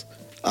is.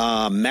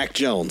 Mac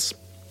Jones.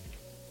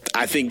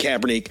 I think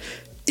Kaepernick,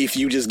 if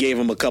you just gave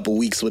him a couple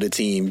weeks with a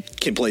team,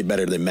 can play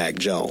better than Mac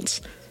Jones.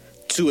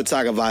 Tua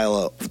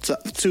Tagovailoa.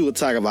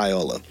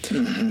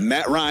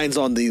 Matt Ryan's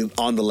on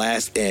the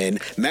last end.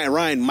 Matt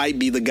Ryan might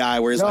be the guy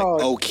where it's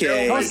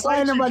okay. Don't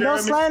slander my man. Don't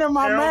slander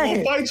my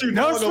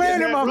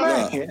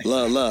man.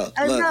 Look.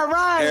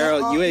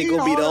 Harold, you ain't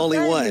going to be the only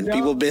one.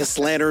 People been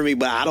slandering me,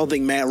 but I don't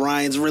think Matt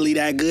Ryan's really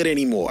that good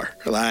anymore.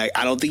 Like,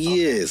 I don't think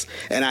he is.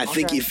 And I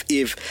think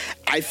if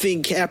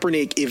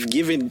Kaepernick, if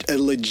given a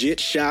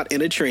legit shot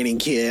in a training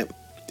camp,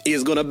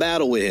 is going to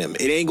battle with him.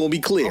 It ain't going to be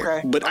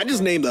clear. But I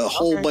just named a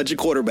whole bunch of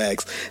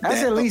quarterbacks.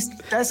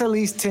 That's at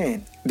least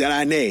 10 that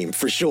I named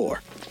for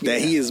sure. That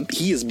he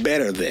is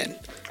better than.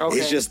 Okay.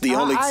 It's just the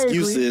only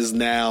excuse is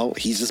now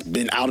he's just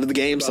been out of the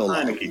game so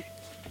long.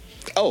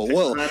 Oh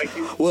well.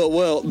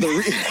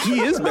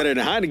 He is better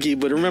than Heineke.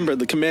 But remember,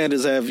 the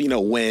Commanders have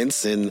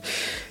Wentz, and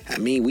I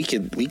mean we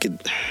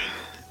could.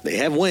 They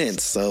have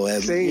Wentz, so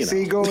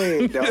go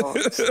ahead, dog.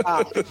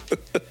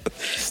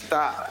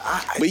 Stop.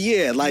 But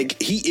yeah, like,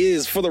 he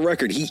is, for the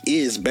record, he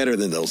is better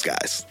than those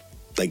guys.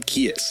 Like,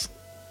 he is.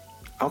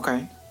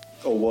 Okay.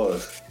 Or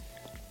was.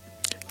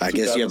 I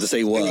guess you have to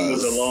say was. It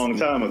was a long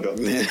time ago.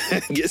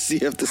 I guess you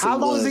have to say How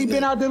long has he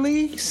been out the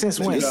league?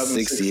 Since when?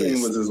 6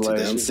 years.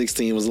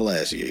 2016 was the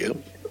last year. Yep.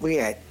 We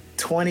at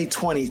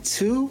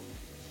 2022.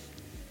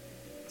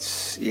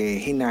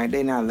 Yeah,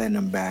 they're not letting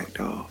him back,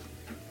 dog.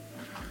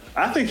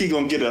 I think he's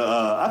gonna get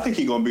I think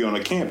he's gonna be on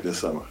a camp this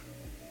summer.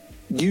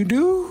 You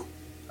do?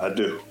 I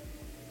do.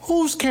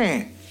 Whose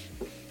camp?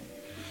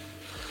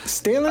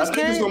 Steelers camp? I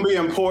think it's gonna be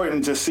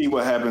important to see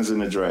what happens in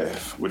the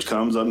draft, which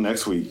comes up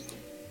next week,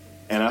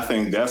 and I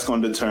think that's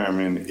gonna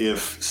determine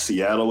if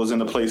Seattle was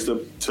in a place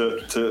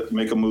to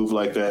make a move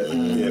like that,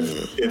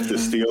 if the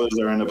Steelers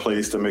are in a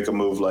place to make a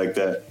move like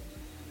that.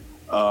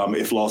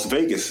 If Las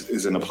Vegas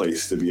is in a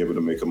place to be able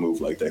to make a move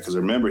like that. Because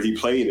remember, he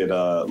played at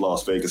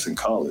Las Vegas in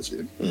college.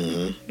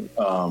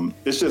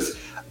 It's just,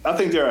 I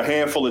think there are a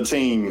handful of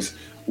teams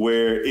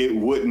where it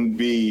wouldn't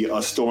be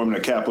a storm the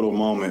Capitol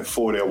moment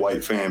for their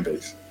white fan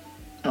base.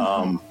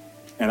 And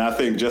I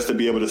think just to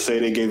be able to say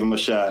they gave him a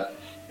shot.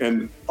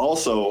 And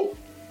also,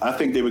 I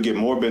think they would get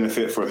more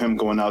benefit from him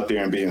going out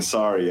there and being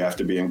sorry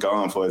after being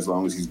gone for as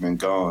long as he's been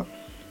gone.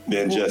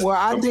 I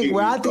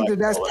think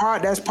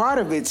that's part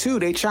of it too.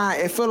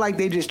 It feel like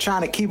they just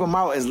trying to keep him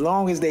out as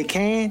long as they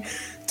can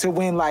to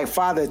when, like,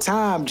 Father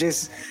Time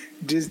just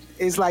just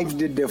it's like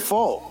the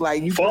default.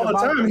 Like you for all the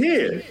time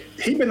here.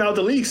 He been out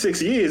the league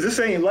 6 years. This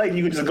ain't like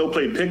you can just go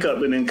play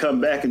pickup and then come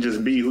back and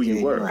just be who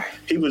you were. Right.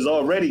 He was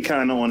already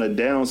kind of on a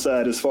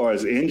downside as far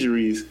as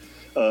injuries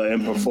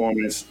and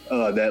performance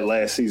that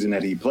last season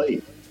that he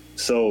played.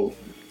 So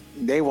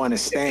they want to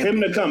stand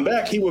him to come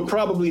back. He would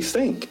probably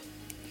stink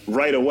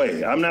right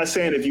away. I'm not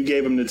saying if you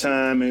gave him the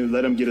time and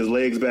let him get his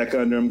legs back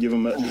under him,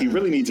 he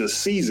really needs a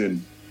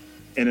season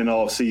in an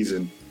off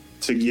season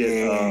to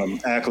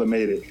get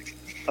acclimated.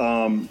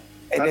 And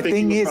the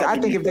thing is, I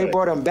think if they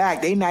brought him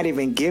back, they not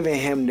even giving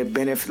him the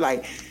benefit.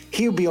 Like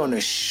he'll be on the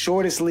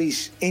shortest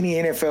leash any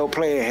NFL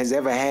player has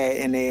ever had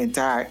in the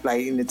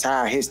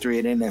entire history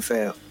of the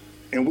NFL.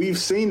 And we've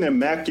seen them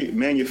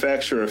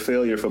manufacture a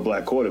failure for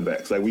black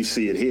quarterbacks. Like we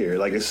see it here.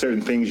 Like there's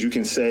certain things you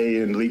can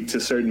say and leak to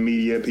certain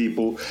media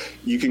people.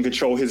 You can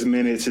control his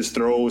minutes, his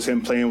throws,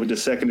 him playing with the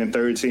second and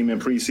third team in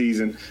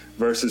preseason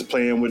versus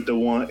playing with the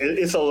one.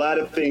 It's a lot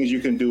of things you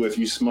can do if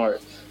you're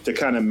smart to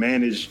kind of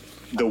manage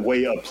the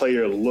way a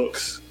player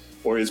looks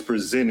or is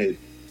presented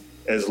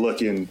as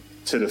looking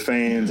to the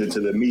fans and to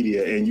the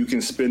media. And you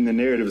can spin the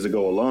narratives to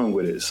go along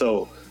with it.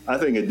 So I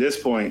think at this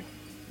point,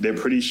 they're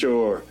pretty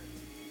sure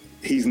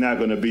he's not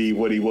going to be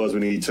what he was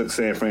when he took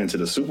San Fran to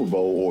the Super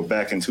Bowl or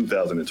back in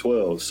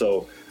 2012.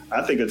 So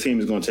I think a team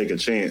is going to take a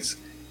chance.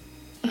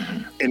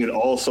 And it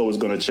also is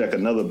going to check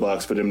another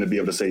box for them to be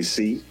able to say,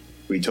 see,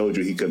 we told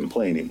you he couldn't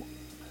play anymore.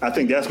 I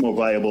think that's more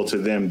valuable to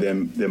them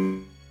than the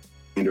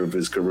end of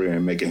his career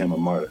and making him a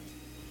martyr.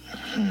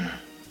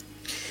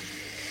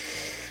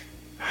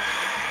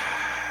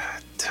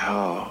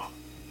 Oh,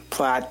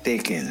 plot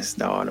thickens,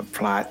 dog. The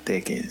plot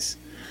thickens.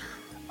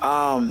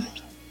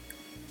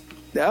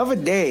 The other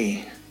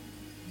day,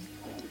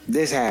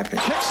 this happened.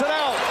 Kicks it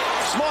out.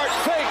 Smart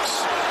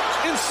fakes.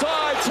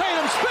 Inside.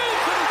 Tatum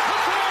spins and he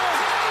puts it in.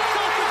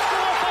 Celtics go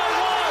up by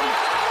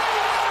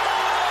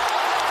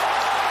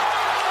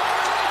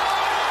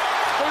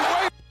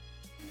one.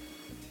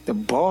 The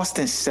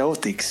Boston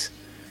Celtics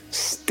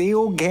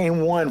steal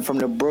game one from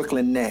the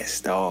Brooklyn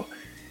Nets, dog.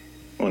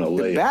 On a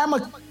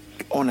layup.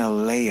 On a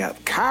layup.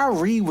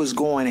 Kyrie was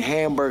going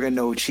hamburger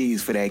no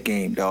cheese for that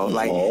game, dog.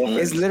 Like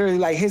it's literally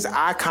like his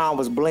icon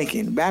was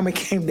blinking. Bama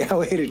came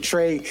down, hit a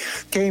tray,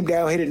 came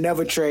down, hit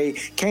another tray,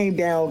 came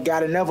down,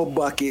 got another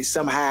bucket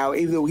somehow.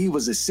 Even though he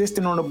was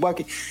assisting on the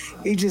bucket,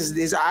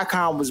 his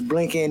icon was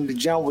blinking. The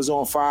jump was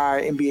on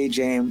fire. NBA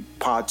Jam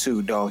Part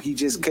 2, dog. He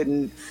just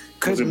couldn't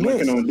was it miss.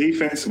 Blinking on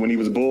defense when he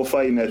was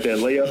bullfighting at that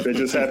layup that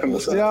just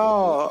happened?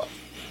 Yo.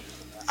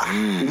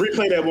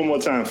 Replay that one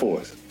more time for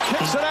us.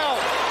 Kicks it out.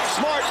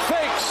 Smart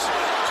fakes.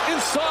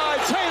 Inside.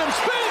 Tatum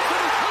spins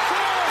and he puts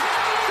it in.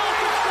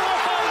 Celtics go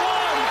up by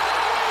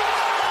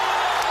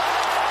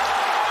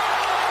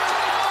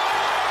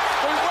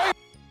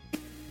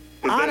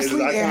one.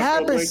 Honestly, it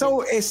happened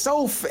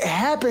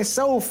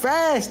so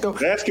fast though.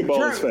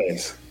 Basketball is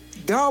fast.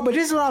 Dog, but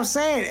this is what I'm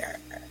saying.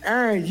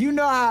 Aaron, you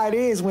know how it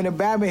is when the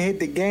Bama hit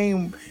the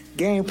game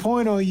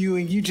point on you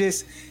and you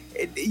just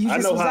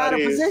was out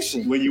of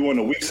position. When you on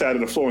the weak side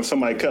of the floor and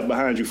somebody cut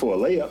behind you for a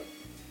layup.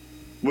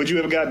 Would you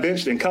ever got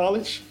benched in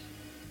college?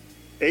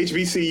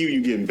 HBCU,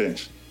 you getting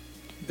benched.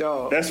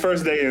 Dog. That's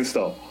first day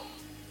install.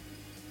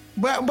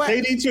 But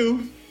KD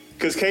too,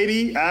 because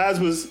KD eyes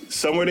was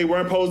somewhere they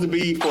weren't supposed to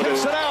be for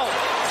Kicks it out.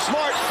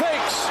 Smart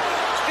fakes.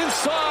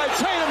 Inside.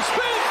 Tatum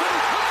spins and he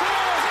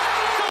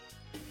puts it in.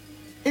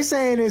 He's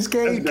saying it's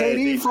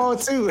KD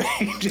fault too.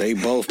 They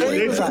both play.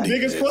 They're the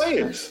biggest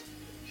players.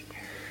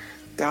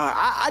 Dog,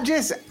 I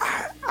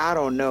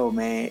don't know,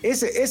 man.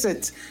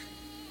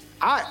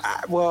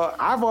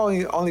 I've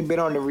only been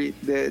on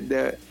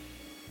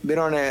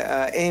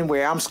the end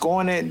where I'm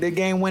scoring the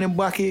game winning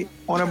bucket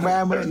on a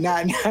Bama,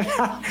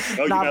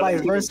 not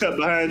vice versa. Cut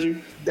behind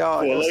you.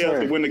 Dog, for a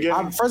layup to win the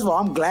game. First of all,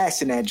 I'm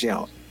glassing that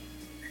jump.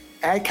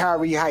 At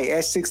Kyrie height,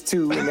 at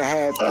 6'2" and a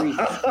half, 3.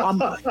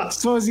 As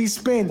soon as he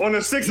spins on the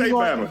 6'8"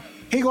 Bama.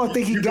 He gonna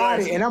think he got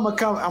it, and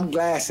I'm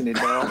glassing it,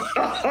 dog.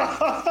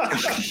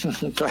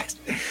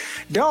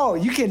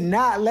 Dog, you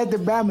cannot let the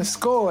Bama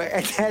score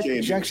at that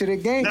juncture of the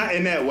game. Not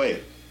in that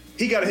way.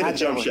 He got to hit a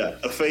jump shot,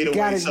 a fadeaway.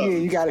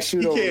 You got to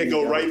shoot over. He can't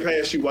go right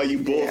past you while you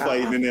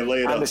bullfighting and then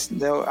lay it up.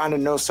 Under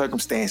no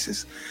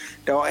circumstances.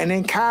 Dog. And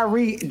then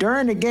Kyrie,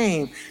 during the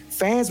game,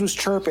 fans was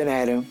chirping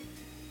at him,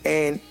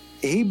 and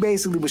he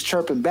basically was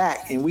chirping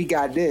back, and we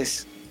got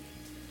this.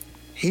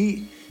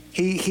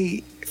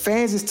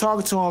 Fans is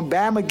talking to him.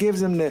 Bama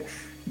gives him the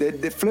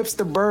flips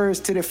the birds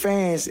to the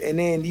fans, and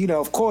then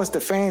of course the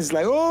fans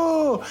like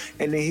oh,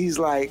 and then he's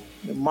like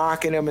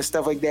mocking them and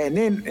stuff like that. And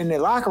then in the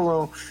locker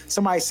room,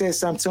 somebody says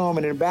something to him,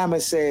 and then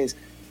Bama says,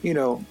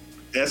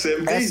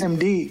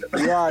 SMD,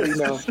 you already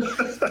know.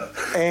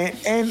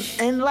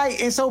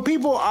 and so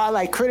people are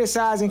like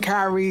criticizing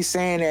Kyrie,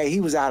 saying that he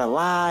was out of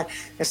line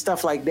and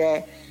stuff like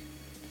that.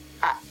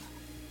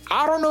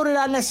 I don't know that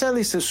I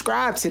necessarily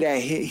subscribe to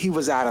that. He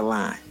was out of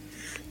line.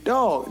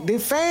 Dog, the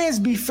fans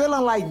be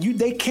feeling like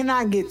they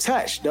cannot get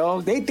touched,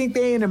 dog. They think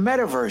they in the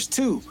metaverse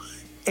too,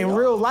 in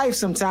real life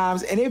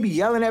sometimes, and they be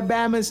yelling at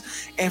Bamas.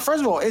 And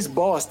first of all, it's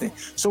Boston,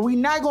 so we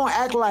not gonna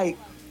act like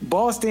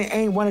Boston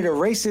ain't one of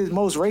the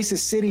most racist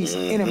cities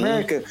in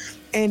America.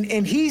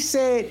 And he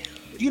said,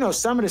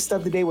 some of the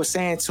stuff that they were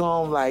saying to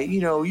him, like,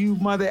 you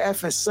mother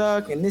effing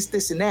suck and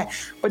this and that.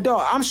 But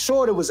dog, I'm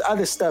sure there was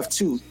other stuff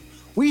too.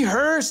 We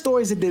heard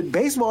stories at the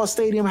baseball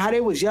stadium how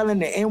they was yelling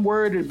the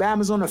N-word at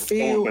Bama's on the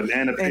field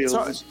banana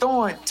peels.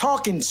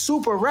 talking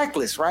super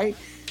reckless, right?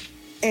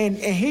 And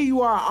here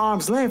you are at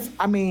arm's length.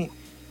 I mean,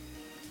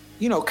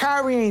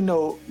 Kyrie ain't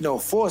no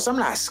force.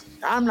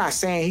 I'm not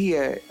saying he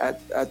a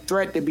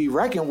threat to be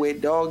reckoned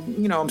with, dog.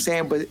 You know what I'm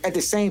saying? But at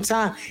the same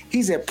time,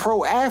 he's a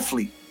pro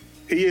athlete.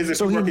 He is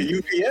if you work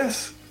at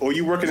UPS or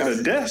you working at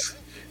a desk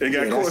and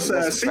got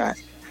courtside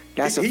seats.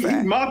 That's a fact.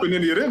 He's mopping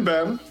any of them,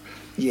 Bama.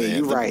 Yeah,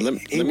 you're right. Let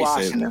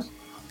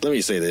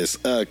me say this.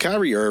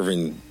 Kyrie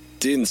Irving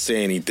didn't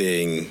say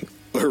anything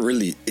or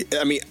really.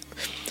 I mean,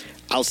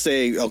 I'll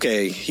say,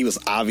 okay, he was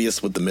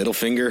obvious with the middle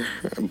finger,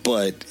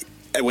 but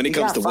when it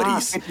comes to what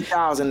he's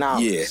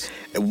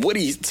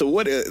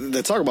 $50,000.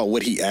 Let's talk about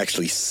what he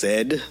actually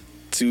said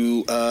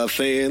to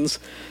fans.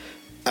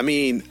 I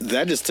mean,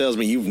 that just tells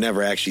me you've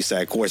never actually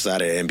sat courtside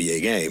at an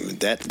NBA game.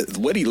 That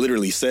what he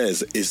literally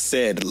says is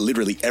said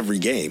literally every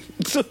game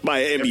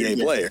by an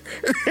NBA player.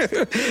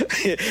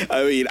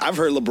 I mean, I've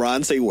heard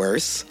LeBron say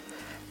worse.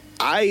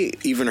 I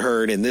even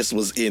heard, and this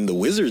was in the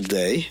Wizards'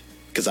 day,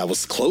 because I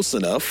was close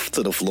enough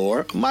to the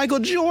floor, Michael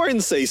Jordan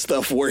say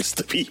stuff worse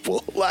to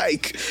people.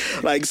 Like,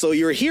 so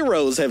your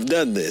heroes have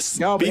done this.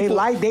 No, but they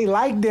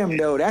like them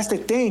though. That's the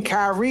thing.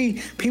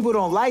 Kyrie, people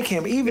don't like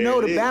him, even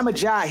though the Bama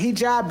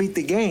job beat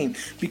the game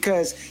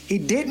because he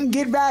didn't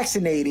get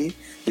vaccinated,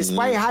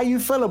 despite how you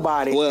feel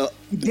about it. Well,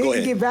 he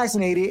didn't get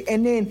vaccinated,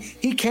 and then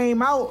he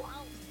came out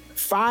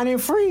fine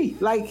and free.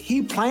 Like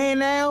he playing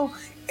now,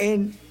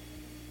 and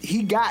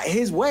he got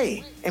his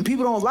way, and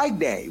people don't like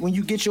that. When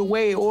you get your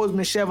way,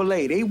 Osman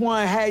Chevrolet, they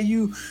want to have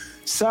you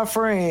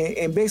suffer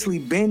and basically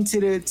bend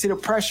to the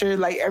pressure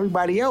like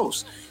everybody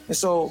else. And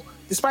so,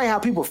 despite how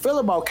people feel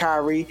about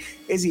Kyrie,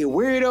 is he a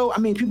weirdo? I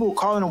mean, people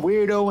calling him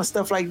weirdo and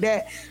stuff like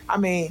that. I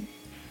mean,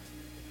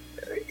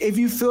 if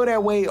you feel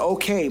that way,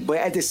 okay. But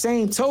at the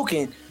same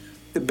token,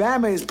 the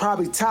Bama is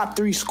probably top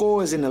 3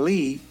 scorers in the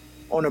league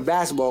on the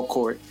basketball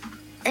court,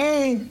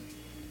 and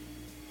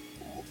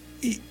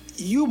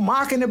you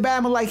mocking the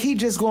Bama like he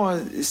just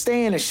going to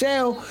stay in a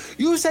shell.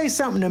 You say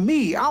something to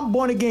me, I'm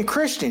born again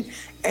Christian,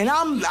 and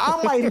I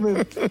might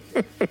even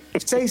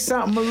say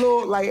something a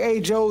little like,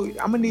 "Hey Joe,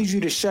 I'm gonna need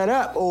you to shut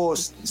up or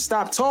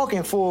stop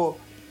talking for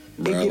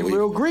it get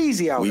real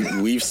greasy out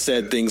here." We've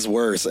said things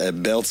worse at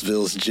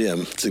Beltsville's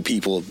gym to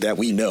people that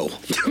we know.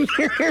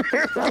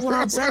 That's what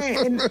I'm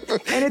saying.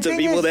 And to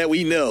people that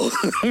we know.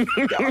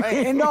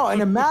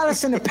 And the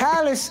Malice in the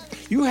Palace,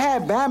 you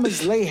had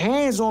Bamas lay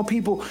hands on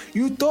people.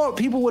 You thought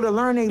people would have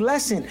learned a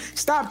lesson.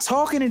 Stop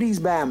talking to these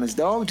Bamas,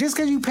 dog. Just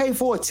because you pay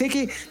for a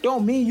ticket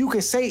don't mean you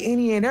can say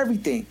any and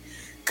everything.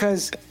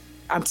 Because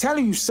I'm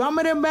telling you, some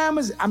of them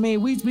Bamas, I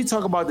mean, we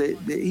talk about the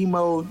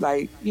emo,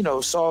 like,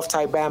 soft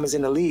type Bamas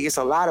in the league. It's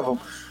a lot of them.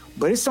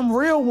 But it's some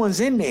real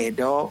ones in there,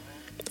 dog.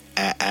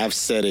 I've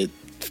said it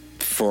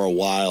for a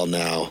while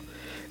now.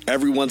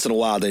 Every once in a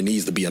while, there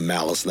needs to be a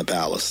Malice in the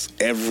Palace.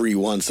 Every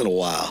once in a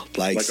while.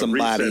 Like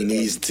somebody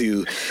needs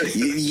to.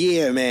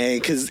 Yeah, man,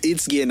 because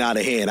it's getting out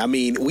of hand. I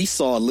mean, we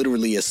saw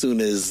literally as soon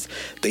as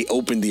they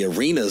opened the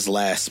arenas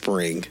last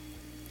spring,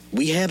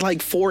 we had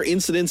like 4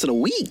 incidents in a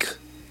week.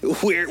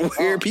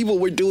 Where people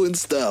were doing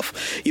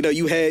stuff.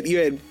 You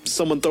had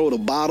someone throw the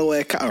bottle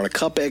or a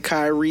cup at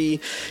Kyrie.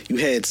 You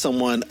had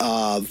someone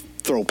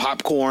throw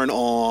popcorn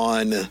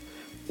on. There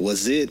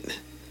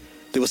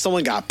was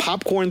someone got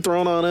popcorn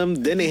thrown on him.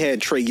 Then they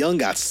had Trae Young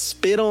got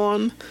spit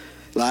on.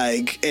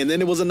 And then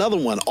there was another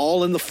one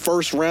all in the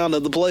first round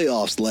of the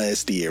playoffs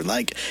last year.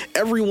 Like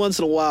every once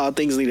in a while,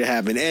 things need to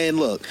happen. And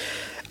look,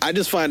 I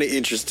just find it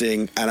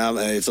interesting, and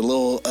it's a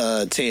little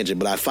tangent,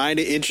 but I find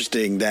it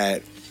interesting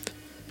that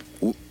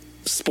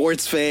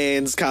sports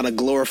fans kind of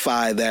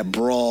glorify that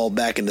brawl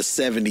back in the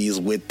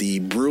 70s with the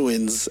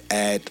Bruins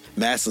at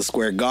Madison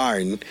Square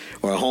Garden,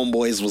 where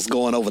homeboys was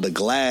going over the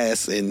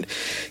glass and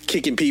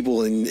kicking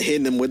people and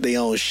hitting them with their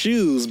own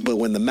shoes. But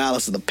when the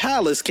Malice of the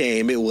Palace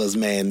came, it was,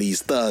 man,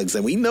 these thugs.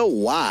 And we know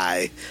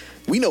why.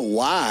 We know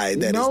why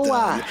that is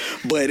done.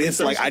 But it's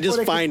like, I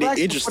just find it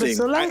interesting.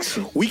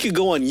 We could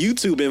go on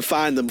YouTube and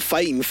find them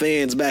fighting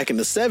fans back in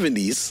the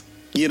 70s,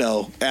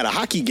 at a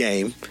hockey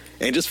game,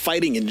 and just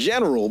fighting in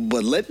general,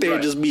 but let there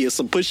just be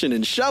some pushing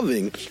and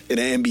shoving in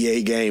an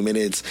NBA game, and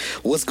it's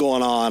what's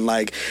going on,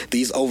 like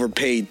these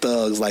overpaid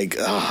thugs, like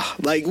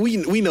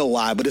we know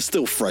why, but it's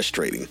still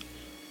frustrating.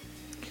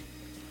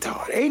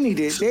 They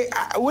need it.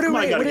 What do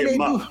they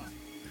do?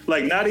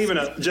 Like not even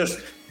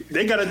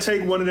they got to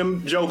take one of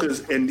them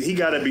jokers, and he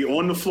got to be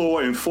on the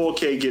floor in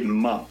 4K getting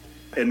mopped.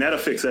 And that'll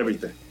fix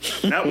everything.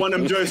 Not one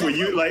of them joints where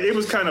it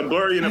was kind of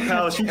blurry in the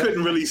Palace. You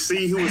couldn't really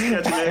see who was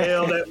catching the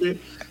hell that bit.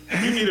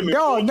 You need him in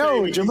 4K.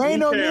 No,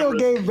 Jermaine O'Neal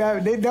gave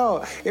back.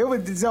 It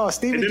was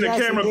Steven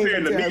Jackson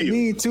gave a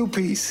me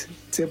 2-piece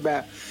to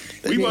back.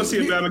 We want to see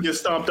if Bama get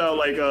stomped out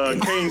like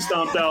Kane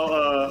stomped out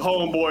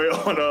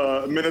homeboy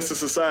on Menace to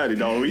Society,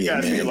 dog. We got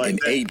to see it like in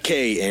that.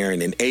 8K,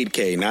 Aaron, in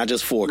 8K, not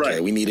just 4K.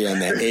 Right. We need it on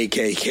that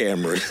 8K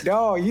camera.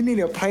 Dog, you need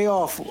a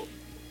playoff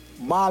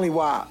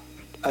mollywop,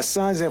 a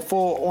Suns and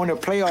 4 on the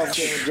playoff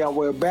game, John,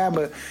 where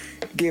Bama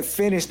get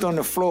finished on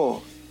the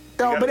floor.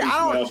 Dog, but I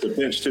don't. Off the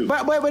bench too.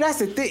 But that's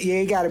the thing. Yeah,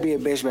 it got to be a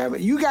bench, man.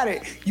 But you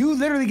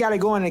literally got to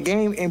go in the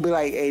game and be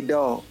like, hey,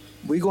 dog,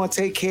 we gonna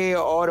take care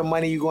of all the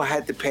money you gonna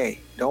have to pay.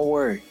 Don't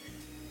worry.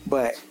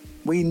 But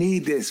we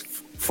need this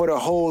for the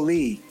whole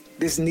league.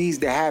 This needs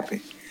to happen.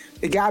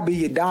 It gotta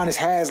be Udonis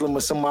Haslem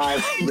or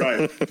somebody.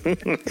 Right. Because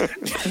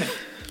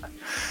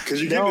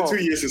you get the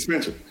 2-year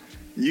suspension.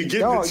 You get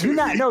the 2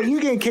 years.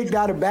 You getting kicked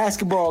out of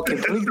basketball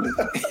completely.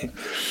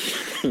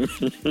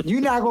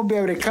 You're not gonna be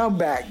able to come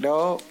back,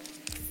 dog,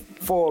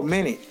 for a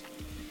minute.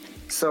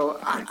 So,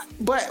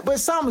 but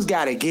something's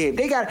got to give.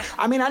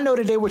 I know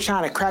that they were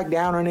trying to crack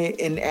down on it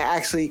and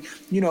actually,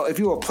 if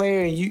you're a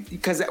player and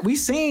because we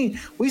seen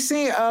what's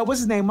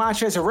his name,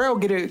 Montrezl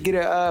Harrell get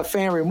a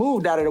fan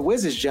removed out of the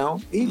Wizards,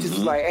 Joan. He just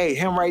was like, hey,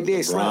 him right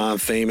there, Ron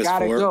famous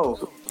gotta for go.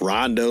 it.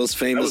 Rondo's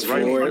famous for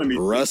it.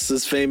 Russ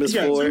is famous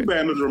for it. 2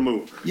 Bama's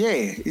removed.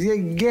 Yeah,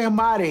 get him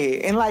out of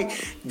here. And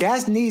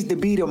that needs to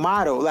be the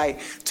motto,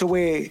 to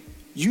where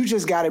you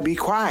just got to be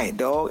quiet,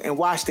 dog, and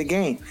watch the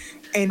game.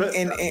 And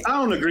I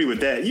don't agree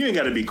with that. You ain't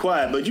got to be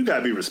quiet, but you got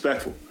to be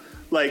respectful.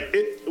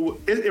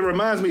 It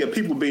reminds me of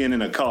people being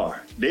in a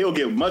car. They'll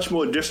get much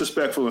more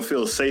disrespectful and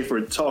feel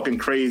safer talking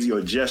crazy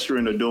or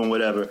gesturing or doing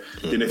whatever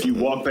than if you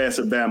walk past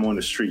a Bama on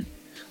the street.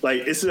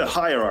 It's a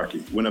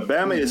hierarchy. When a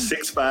Bama is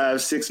 6'5",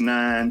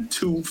 6'9",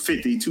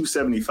 250,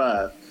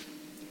 275,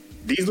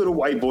 these little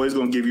white boys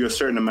going to give you a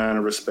certain amount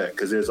of respect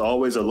because there's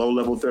always a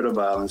low-level threat of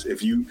violence.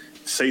 If you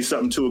say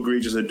something too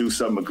egregious or do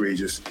something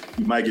egregious,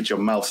 you might get your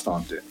mouth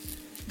stomped in.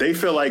 They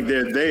feel like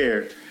they're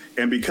there,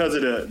 and because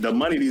of the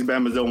money these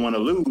Bamas don't want to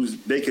lose,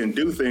 they can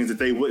do things that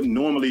they wouldn't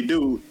normally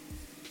do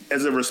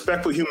as a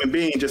respectful human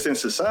being just in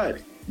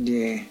society.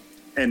 Yeah.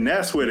 And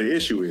that's where the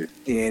issue is.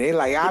 Yeah,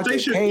 they I'll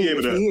get paid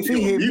if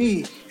he hit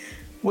me.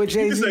 What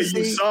Jay-Z you can say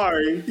you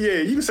sorry. Yeah,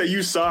 you can say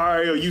you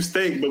sorry or you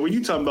stink, but when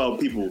you talking about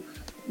people,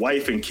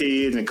 wife and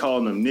kids, and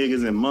calling them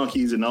niggas and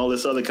monkeys and all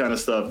this other kind of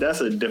stuff, that's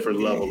a different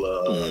level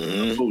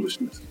of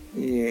foolishness.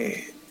 Yeah,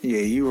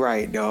 you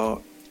right,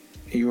 dog.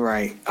 You're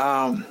right.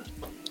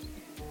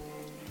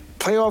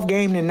 Playoff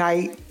game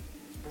tonight,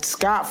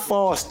 Scott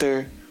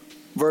Foster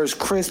versus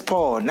Chris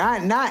Paul.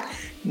 Not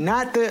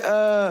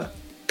the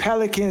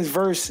Pelicans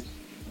versus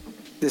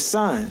the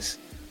Suns,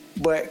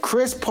 but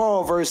Chris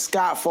Paul versus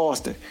Scott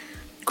Foster.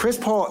 Chris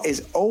Paul is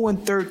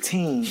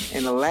 0-13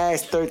 in the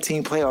last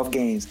 13 playoff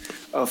games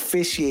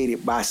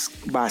officiated by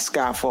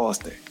Scott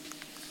Foster.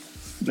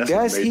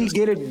 Does he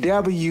get a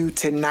W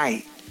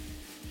tonight?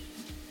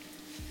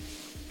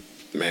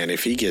 Man,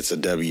 if he gets a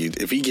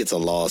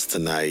loss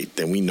tonight,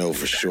 then we know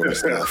for sure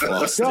Scott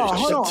Foster. Dog,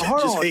 hold on.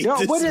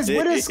 Dog, what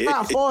does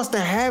Scott Foster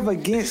have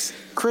against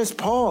Chris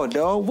Paul,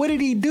 dog? What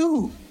did he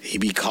do? He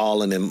be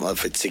calling him up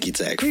for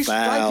ticky-tack fouls.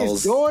 Like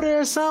his daughter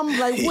or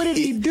something? What did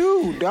he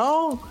do,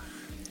 dog?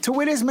 To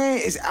where this man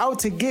is out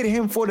to get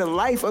him for the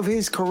life of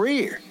his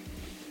career.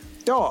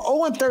 Dog,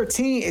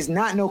 0-13 is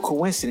not no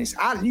coincidence.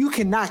 You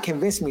cannot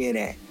convince me of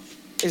that.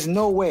 There's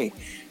no way.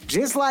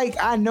 Just like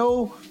I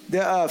know the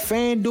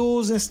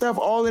FanDuels and stuff,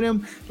 all of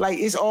them,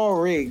 it's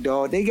all rigged,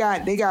 dog. They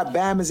got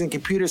Bamas and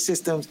computer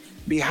systems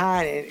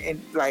behind it,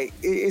 and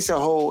it's a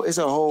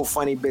whole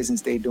funny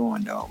business they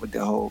doing, dog, with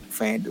the whole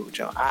FanDuel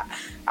joint. I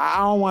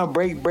don't want to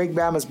break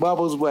Bama's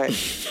bubbles, but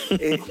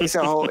it's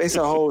a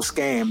whole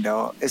scam,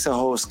 dog. It's a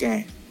whole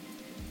scam.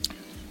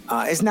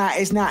 It's not.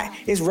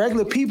 It's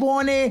regular people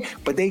on there,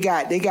 but they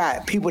got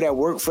people that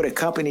work for the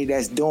company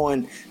that's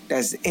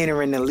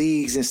entering the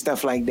leagues and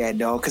stuff like that,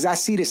 dog. Because I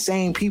see the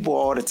same people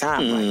all the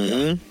time.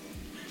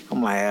 Mm-hmm.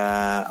 I'm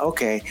like,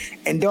 okay,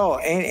 and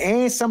dog,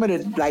 and some of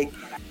the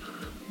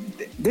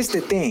this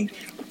the thing.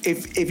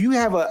 If you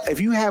have a,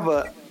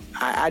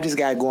 I just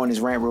gotta go on this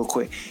rant real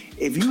quick.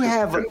 If you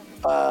have a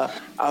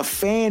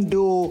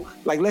FanDuel,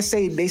 let's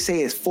say they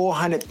say it's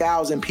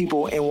 400,000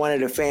 people in one of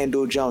the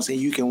FanDuel jumps, and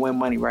you can win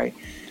money, right?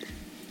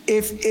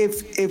 If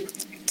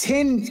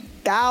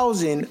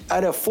 10,000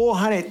 out of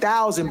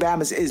 400,000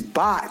 Bamas is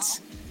bots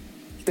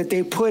that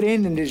they put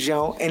in the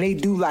jump, and they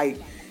do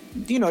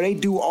they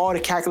do all the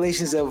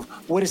calculations of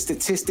what the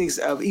statistics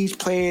of each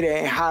player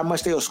and how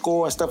much they'll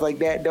score and stuff like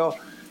that, dog.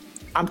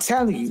 I'm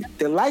telling you,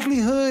 the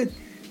likelihood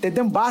that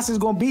them bots is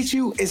gonna beat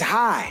you is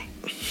high.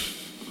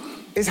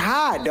 It's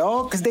high,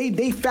 dog, because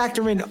they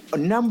factor in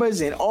numbers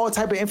and all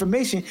type of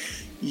information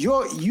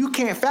you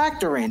can't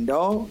factor in,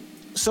 dog.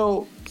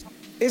 So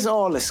it's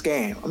all a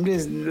scam. I'm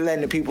just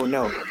letting the people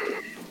know.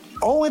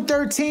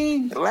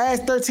 0-13,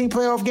 last 13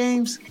 playoff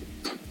games,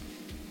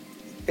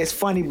 it's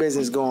funny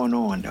business going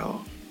on,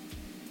 dog.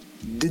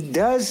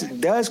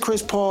 Does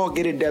Chris Paul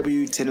get a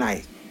W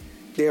tonight?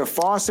 They're a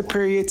far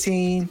superior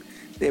team.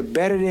 They're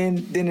better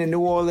than the New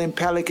Orleans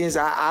Pelicans,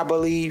 I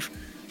believe.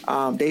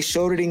 They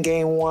showed it in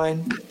game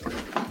 1.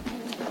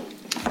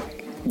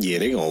 Yeah,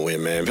 they're gonna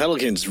win, man.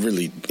 Pelicans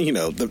really,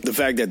 the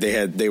fact that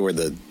they were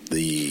the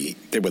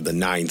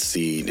 9th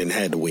seed and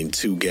had to win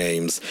 2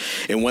 games.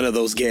 In one of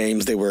those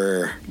games, they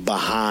were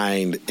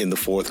behind in the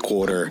fourth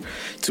quarter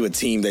to a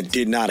team that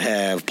did not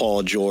have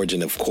Paul George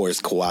and, of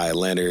course, Kawhi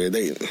Leonard.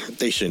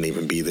 They shouldn't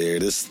even be there.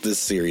 This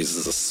series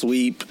is a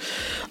sweep.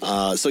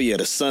 So, yeah,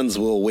 the Suns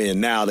will win.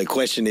 Now, the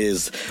question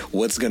is,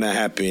 what's going to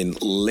happen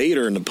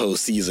later in the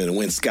postseason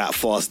when Scott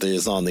Foster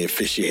is on the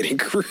officiating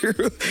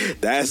crew?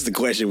 That's the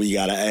question we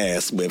got to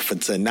ask. But for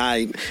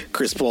tonight,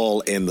 Chris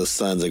Paul and the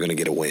Suns are going to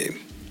get a win.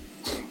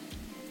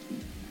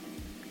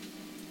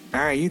 All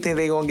right, you think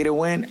they're going to get a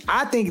win?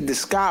 I think the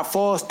Scott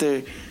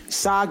Foster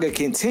saga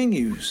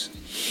continues.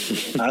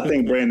 I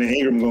think Brandon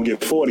Ingram going to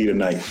get 40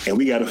 tonight, and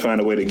we got to find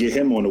a way to get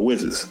him on the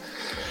Wizards.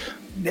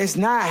 It's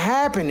not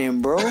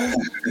happening, bro.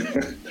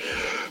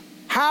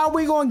 How are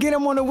we going to get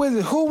him on the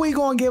Wizards? Who we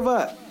going to give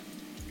up?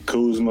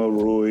 Kuzma,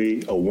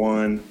 Rui, a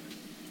 1,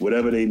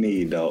 whatever they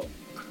need, dog.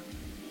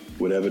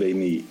 Whatever they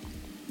need.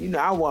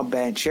 I want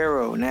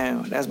Banchero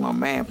now. That's my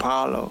man,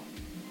 Paulo.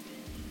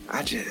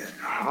 I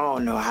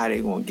don't know how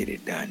they're going to get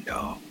it done,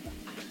 dog.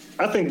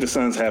 I think the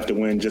Suns have to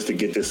win just to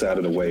get this out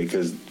of the way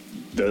because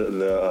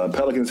the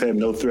Pelicans have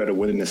no threat of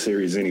winning the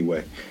series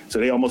anyway. So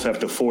they almost have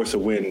to force a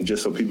win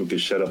just so people can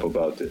shut up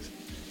about this.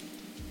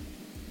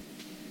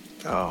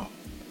 Oh.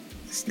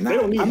 They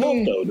don't need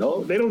help, though,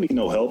 no? They don't need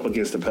no help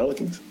against the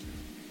Pelicans.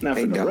 Not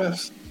for the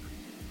refs.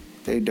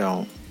 They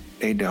don't.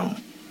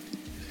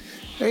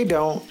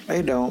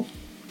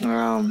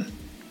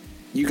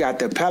 You got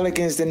the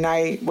Pelicans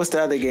tonight. What's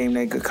the other game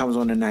that comes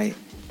on tonight?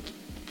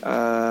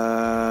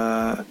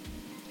 I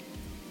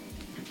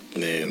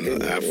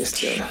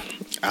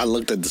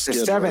looked at the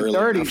schedule. The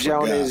 7:30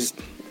 Joan is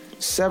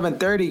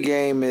 7:30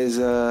 game is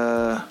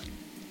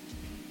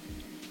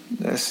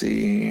let's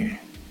see,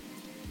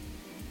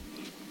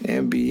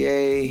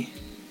 NBA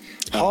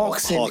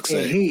Hawks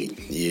and Heat.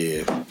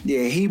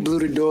 Yeah, he blew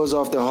the doors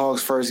off the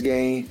Hawks first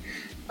game.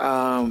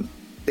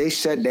 They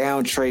shut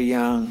down Trae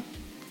Young.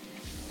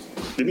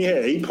 Didn't he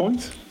have 8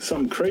 points?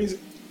 Something crazy?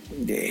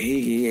 Yeah,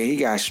 he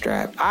got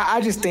strapped. I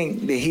just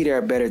think the Heat are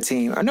a better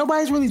team.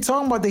 Nobody's really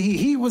talking about the Heat.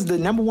 He was the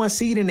number 1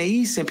 seed in the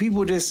East, and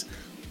people just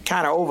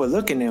kind of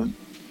overlooking him.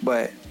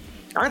 But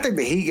I think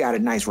the Heat got a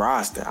nice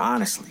roster,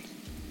 honestly.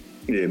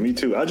 Yeah, me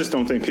too. I just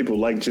don't think people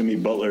like Jimmy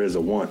Butler as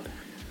a 1.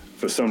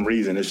 For some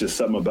reason, it's just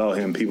something about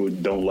him people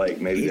don't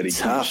like. Maybe that he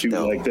can't shoot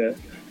like that.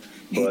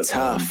 But, he's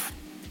tough.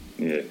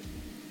 Yeah.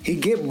 He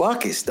get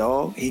buckets,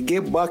 dog. He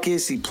get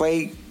buckets. He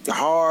played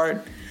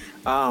hard.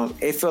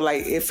 It feel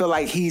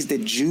like he's the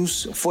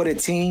juice for the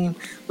team.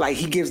 Like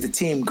he gives the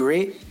team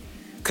grit.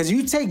 Cause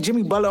you take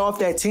Jimmy Butler off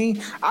that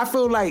team, I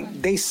feel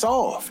like they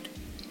soft.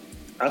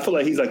 I feel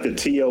like he's like the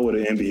T.O. of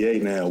the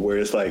NBA now, where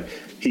it's like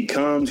he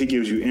comes, he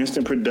gives you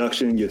instant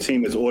production, your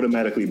team is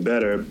automatically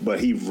better, but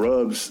he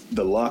rubs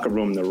the locker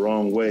room the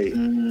wrong way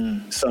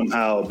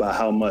somehow by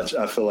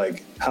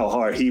how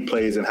hard he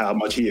plays and how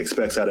much he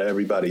expects out of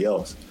everybody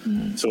else.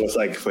 So it's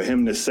like for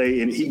him to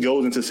say, and he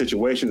goes into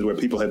situations where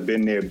people have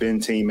been there, been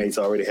teammates,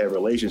 already have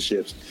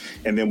relationships,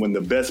 and then when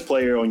the best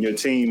player on your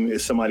team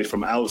is somebody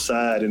from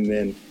outside, and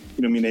then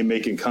they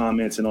making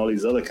comments and all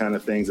these other kind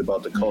of things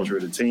about the culture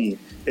of the team,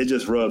 it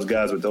just rubs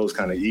guys with those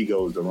kind of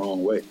egos the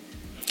wrong way.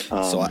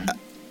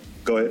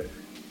 Go ahead.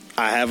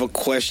 I have a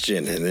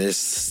question, and this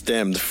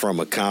stemmed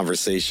from a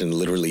conversation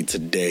literally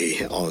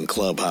today on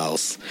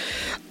Clubhouse.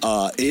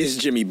 Is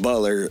Jimmy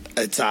Butler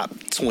a top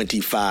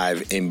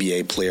 25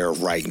 NBA player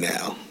right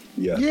now?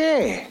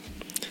 Yeah.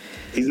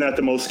 He's not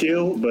the most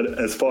skilled, but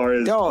as far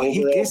as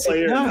overall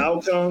player and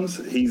outcomes,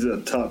 he's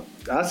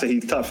I say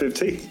he's top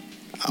 15.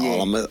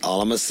 All I'm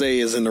gonna say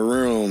is in the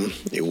room,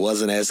 it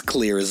wasn't as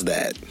clear as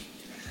that.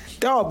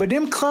 Dog, but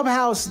them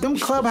clubhouse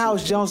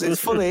Jones is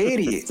full of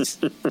idiots.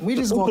 We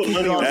just gonna keep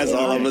it on. That's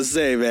all I'm gonna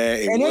say, man.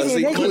 It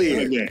wasn't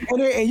clear.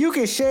 And you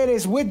can share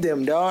this with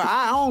them, dog.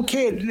 I don't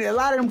care. A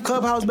lot of them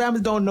clubhouse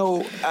members don't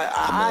know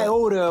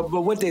iota of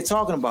what they're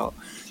talking about.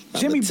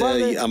 Jimmy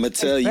Butler is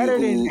better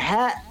than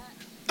Hat.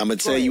 I'm gonna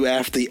tell you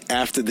after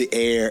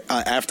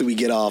we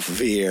get off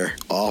air,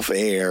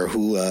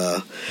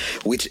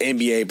 which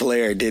NBA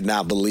player did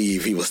not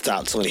believe he was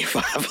top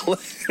 25.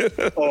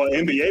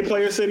 NBA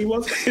player said he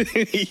was?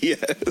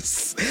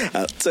 Yes,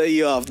 I'll tell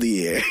you off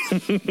the air.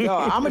 No,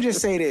 I'm gonna just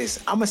say this.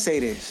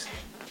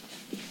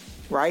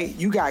 Right,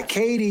 you got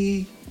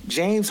KD,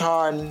 James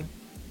Harden,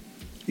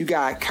 you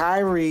got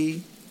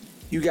Kyrie,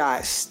 you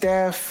got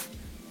Steph,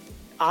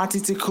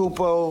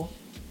 Antetokounmpo.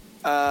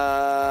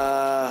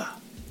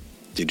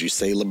 Did you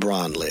say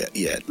LeBron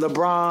yet?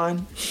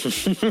 LeBron.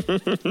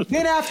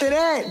 Then after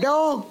that,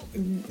 dog.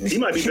 He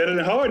might be better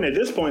than Harden at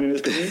this point in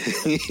his career.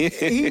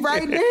 He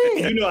right there.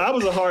 I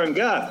was a Harden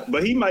guy,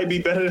 but he might be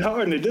better than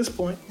Harden at this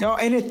point. No,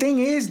 and the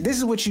thing is, this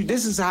is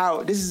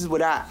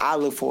what I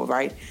look for,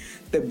 right?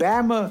 The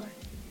Bama,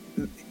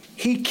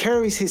 he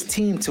carries his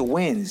team to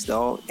wins,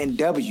 dog, and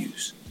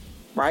W's,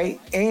 right?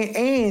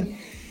 And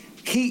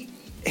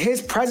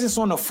his presence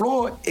on the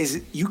floor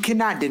you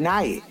cannot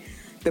deny it.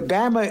 The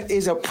Bama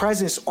is a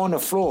presence on the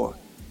floor.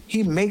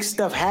 He makes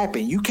stuff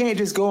happen. You can't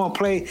just go and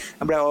play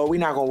and be like, oh, we're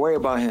not going to worry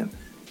about him.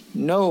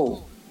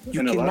 No,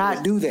 you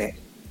cannot do that.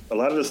 A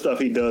lot of the stuff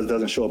he does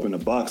doesn't show up in the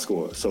box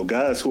score. So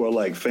guys who are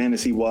like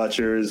fantasy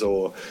watchers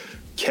or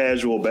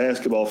casual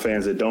basketball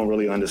fans that don't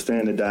really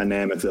understand the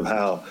dynamics of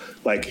how,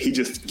 like, he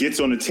just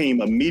gets on the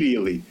team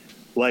immediately,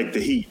 like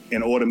the Heat,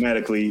 and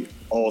automatically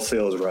all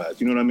sales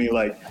rise. You know what I mean?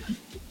 Like,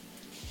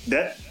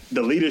 that,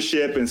 the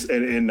leadership and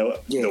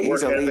the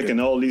work ethic and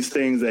all these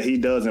things that he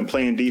does and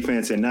playing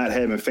defense and not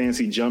having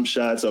fancy jump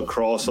shots or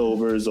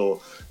crossovers or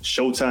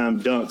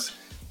Showtime dunks,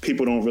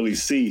 people don't really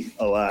see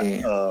a lot.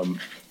 A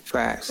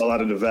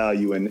lot of the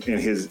value in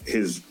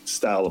his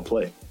style of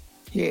play.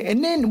 Yeah,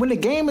 and then when the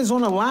game is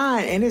on the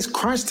line and it's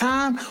crunch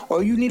time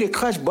or you need a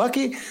clutch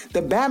bucket,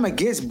 the Bama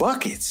gets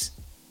buckets.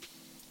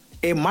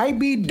 It might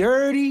be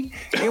dirty.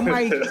 It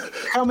might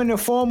come in the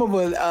form of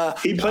a...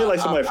 he played like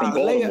somebody from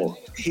Baltimore.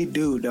 He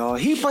do, dog.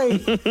 He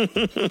played...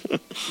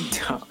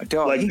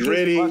 dog, like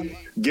gritty,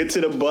 get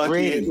to the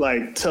bucket,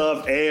 like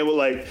tough, and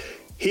like...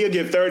 He'll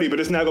get 30, but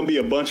it's not going to be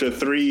a bunch of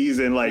threes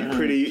and, like,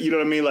 pretty, you know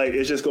what I mean? Like,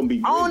 it's just going to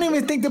be... I don't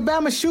even think the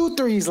Bama shoot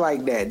threes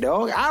like that,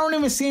 dog. I don't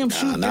even see him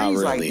shoot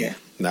threes like that.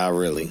 Not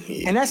really.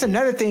 Yeah. And that's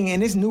another thing. In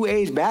this new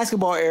age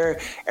basketball era,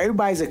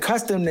 everybody's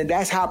accustomed to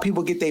that's how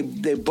people get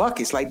their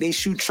buckets. Like, they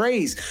shoot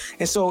trays.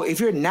 And so if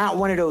you're not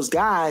one of those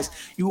guys,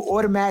 you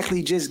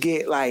automatically just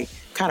get, like,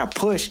 kind of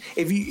pushed.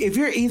 If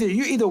you're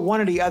either one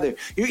or the other.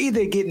 You're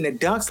either getting the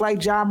dunks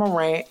like Ja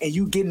Morant and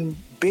you getting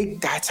big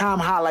time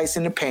highlights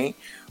in the paint,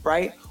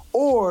 right?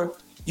 Or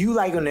you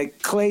like on the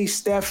Clay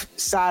Steph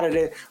side of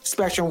the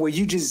spectrum where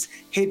you just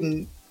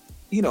hitting,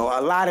 a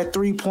lot of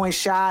 3-point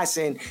shots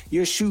and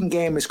your shooting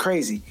game is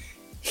crazy.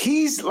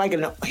 He's like a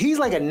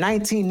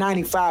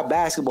 1995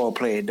 basketball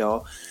player,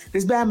 dog.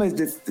 This Bama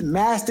is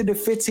mastered the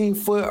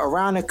 15-foot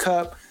around the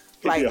cup.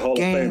 He'd be a Hall of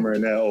Famer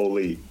in that old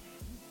league.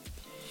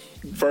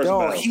 First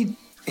dog,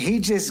 he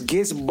just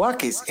gets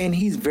buckets and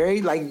he's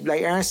very like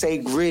Aaron say,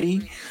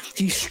 gritty.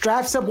 He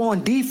straps up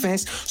on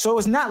defense, so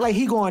it's not like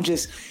he going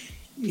just.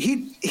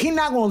 He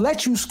not gonna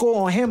let you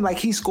score on him like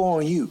he score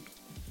on you,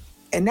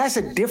 and that's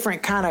a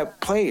different kind of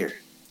player,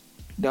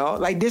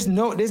 dog. Like there's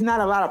not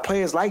a lot of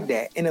players like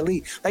that in the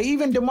league. Like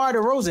even DeMar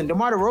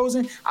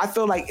DeRozan, I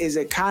feel like is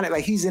a kind of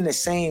like he's in the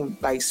same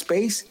like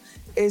space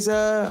as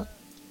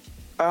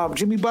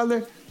Jimmy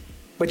Butler,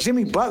 but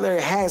Jimmy Butler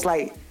has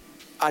like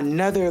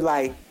another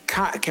like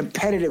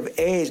competitive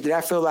edge that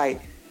I feel like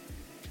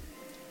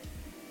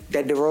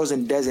that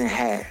DeRozan doesn't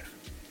have.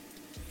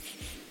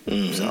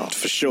 So,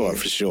 for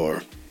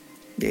sure.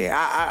 Yeah,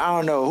 I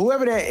don't know.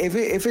 Whoever that, if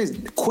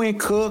it's Quinn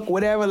Cook,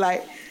 whatever,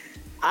 like,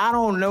 I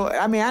don't know.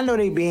 I mean, I know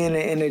they be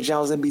in the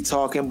Jones and be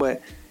talking,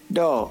 but,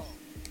 dog,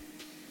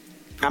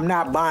 I'm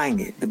not buying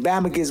it. The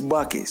Bama gets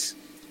buckets.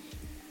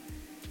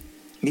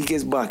 He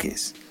gets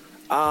buckets.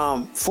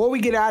 Before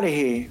we get out of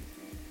here,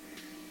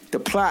 the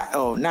plot,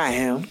 not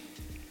him,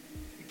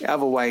 the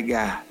other white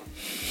guy.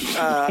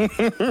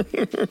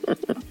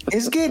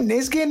 It's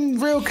getting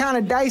real kind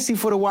of dicey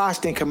for the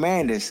Washington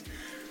Commanders,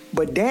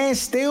 but Dan's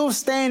still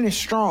standing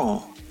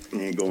strong.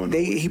 He ain't going.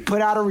 He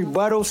put out a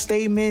rebuttal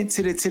statement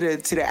to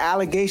the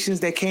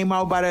allegations that came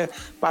out by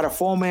the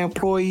former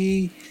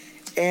employee,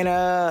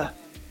 and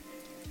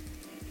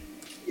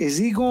is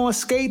he going to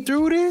skate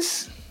through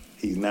this?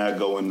 He's not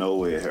going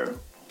nowhere.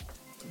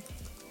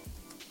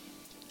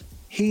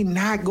 He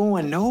not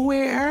going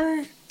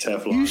nowhere.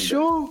 Teflon. You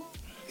sure?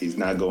 He's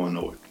not going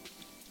nowhere.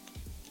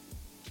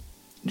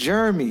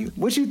 Jeremy,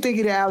 what you think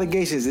of the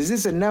allegations? Is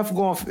this enough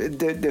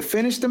to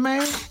finish the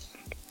man?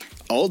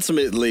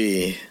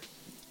 Ultimately,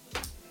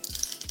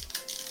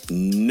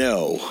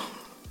 no,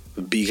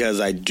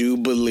 because I do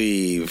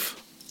believe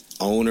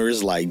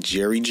owners like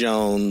Jerry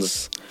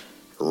Jones,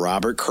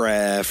 Robert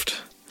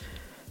Kraft,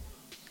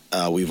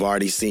 we've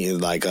already seen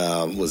like,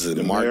 was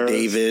it Mark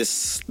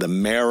Davis, the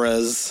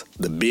Maras,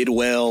 the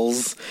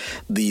Bidwells,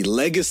 the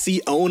legacy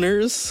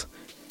owners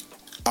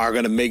are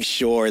going to make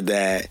sure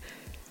that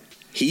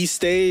he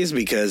stays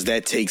because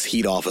that takes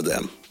heat off of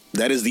them.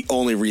 That is the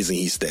only reason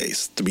he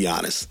stays, to be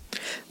honest.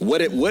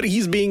 What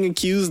he's being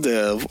accused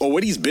of, or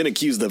what he's been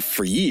accused of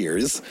for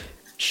years,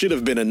 should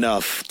have been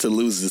enough to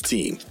lose his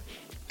team.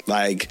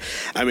 Like,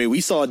 I mean,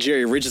 we saw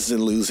Jerry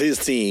Richardson lose his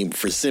team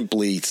for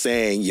simply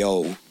saying,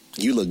 yo,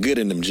 you look good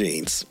in them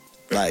jeans.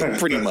 Like,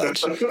 pretty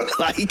much.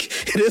 Like,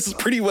 this is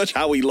pretty much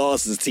how he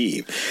lost his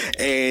team.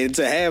 And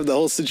to have the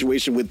whole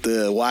situation with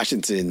the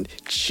Washington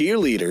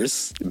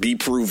cheerleaders be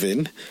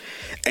proven,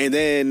 and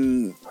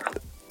then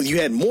you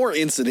had more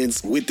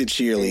incidents with the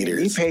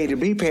cheerleaders.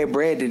 He paid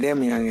bread to them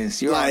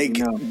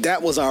youngins.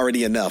 That was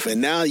already enough.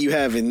 And now you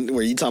having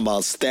where you talking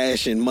about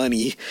stashing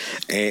money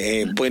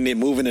and putting it,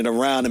 moving it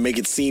around to make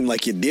it seem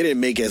like you didn't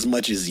make as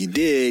much as you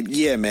did.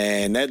 Yeah,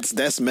 man,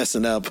 that's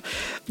messing up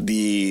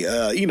the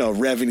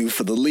revenue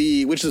for the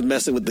league, which is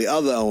messing with the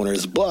other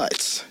owners.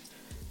 But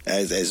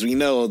As we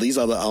know, these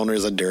other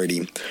owners are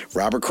dirty.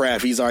 Robert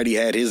Kraft, he's already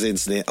had his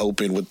incident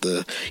open with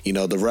the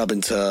rub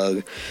and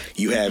tug.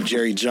 You have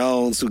Jerry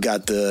Jones, who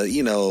got the,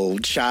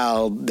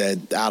 child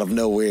that out of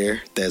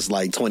nowhere that's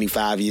like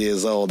 25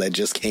 years old that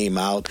just came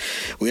out.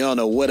 We don't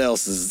know what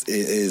else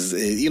is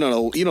you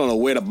don't know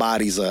where the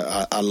bodies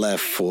are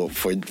left for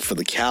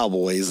the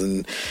Cowboys,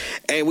 and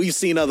we've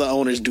seen other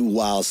owners do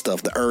wild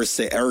stuff. The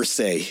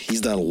Irsay,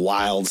 he's done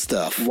wild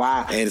stuff.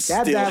 Wow, and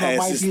that Bama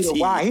might be the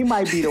wild. He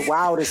might be the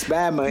wildest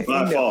Bama in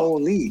the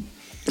whole league.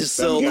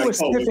 So he was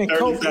sniffing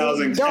coke,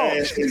 30,000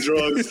 cash and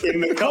drugs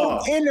in the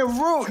car. In the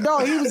room,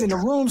 dog. He was in the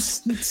room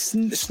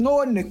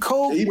snorting the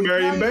coke. He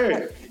very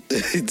bad.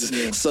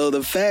 So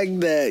the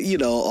fact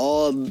that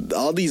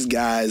all these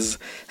guys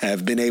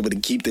have been able to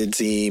keep their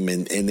team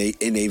and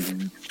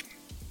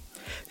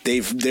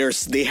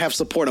they have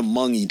support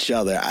among each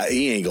other.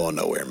 He ain't going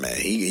nowhere, man.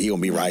 He gonna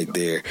be right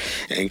there.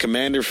 And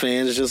Commander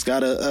fans just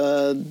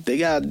gotta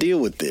deal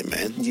with it,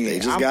 man. Yeah, they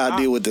just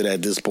gotta deal with it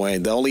at this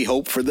point. The only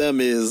hope for them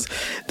is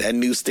that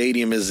new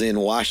stadium is in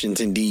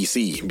Washington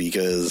D.C.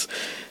 because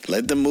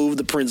let them move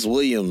to Prince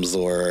Williams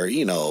or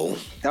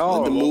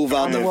let them move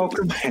out.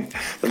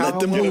 Let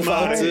them move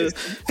out to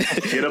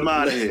get them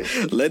out of here.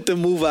 Let them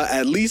move out.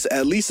 At least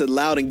in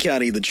Loudoun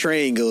County, the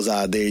train goes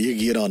out there. You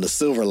get on the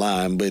Silver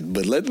Line, but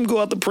let them go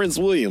out to Prince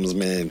Williams,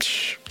 man.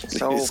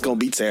 It's gonna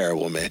be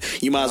terrible, man.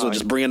 You might as well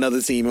just bring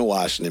another team in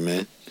Washington,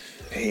 man.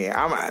 Yeah,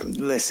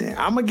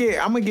 I'm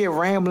gonna get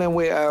rambling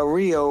with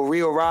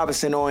Rio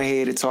Robinson on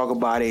here to talk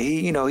about it.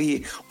 He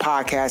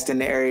podcast in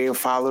the area,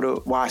 follow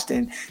the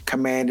Washington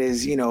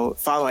Commanders,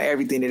 following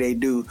everything that they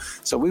do.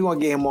 So we gonna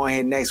get him on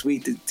here next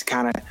week to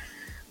kind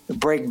of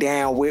break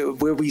down where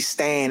we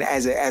stand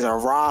as a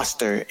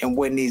roster and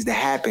what needs to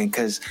happen.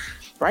 Because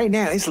right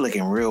now it's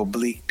looking real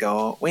bleak,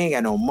 dog. We ain't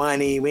got no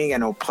money, we ain't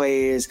got no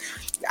players.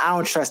 I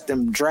don't trust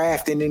them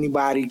drafting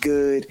anybody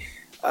good.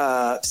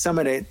 Some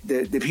of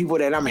the people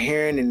that I'm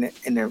hearing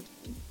in the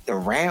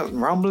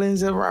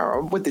rumblings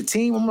with the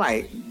team, I'm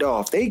like,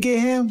 dog, if they get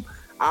him,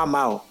 I'm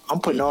out. I'm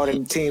putting all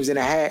them teams in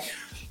a hat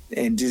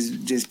and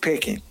just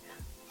picking.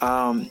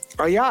 Are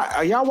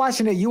y'all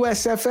watching the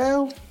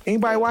USFL?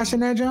 Anybody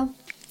watching that, John?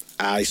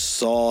 I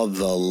saw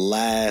the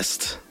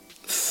last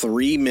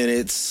 3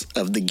 minutes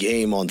of the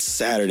game on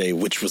Saturday,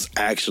 which was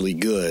actually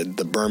good.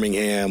 The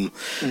Birmingham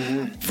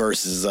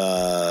versus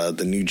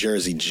the New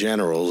Jersey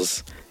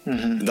Generals.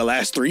 Mm-hmm. The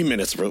last 3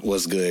 minutes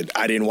was good.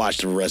 I didn't watch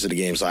the rest of the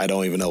game, so I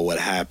don't even know what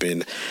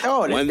happened.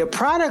 Oh, the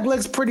product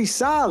looks pretty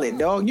solid,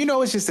 dog.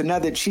 It's just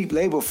another cheap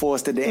labor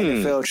force that the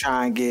NFL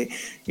try and get,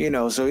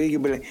 so he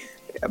could be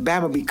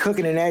Bama be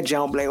cooking in that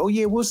jump like, oh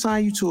yeah, we'll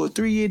sign you to a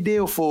 3-year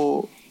deal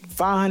for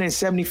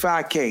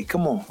 $575K.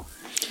 Come on.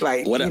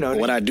 Like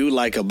what I do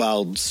like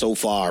about so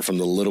far from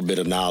the little bit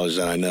of knowledge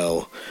that I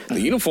know, the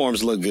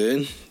uniforms look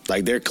good.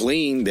 Like they're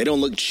clean. They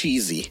don't look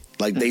cheesy.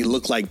 Like they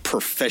look like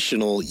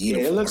professional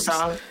uniforms. Yeah, it looks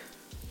solid.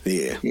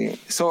 Yeah.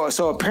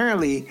 So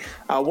apparently,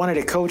 one of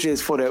the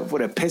coaches for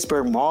the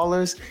Pittsburgh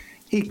Maulers,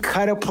 he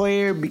cut a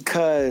player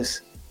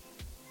because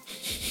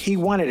he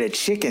wanted a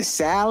chicken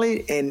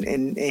salad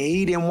and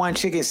he didn't want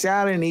chicken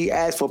salad and he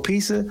asked for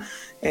pizza.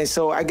 And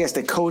so I guess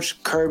the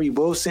coach Kirby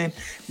Wilson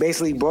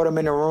basically brought him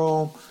in the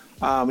room.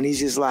 And he's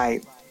just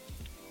like,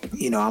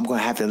 I'm going to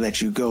have to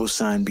let you go,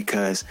 son,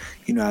 because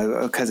of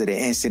the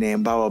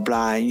incident, blah, blah,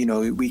 blah.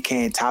 And, we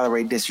can't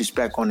tolerate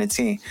disrespect on the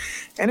team.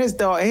 And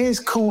his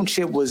coon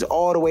chip was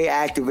all the way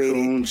activated.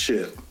 Coon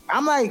chip.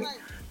 I'm like,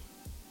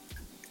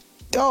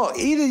 dog,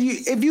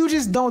 if you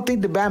just don't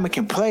think the Bama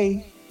can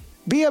play,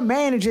 be a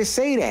man and just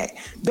say that.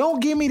 Don't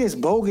give me this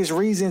bogus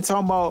reason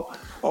talking about,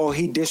 oh,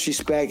 he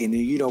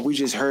disrespecting. We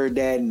just heard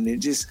that and it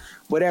just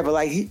whatever.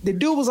 Like the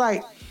dude was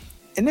like,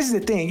 and this is the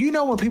thing,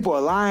 when people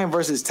are lying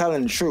versus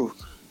telling the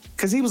truth.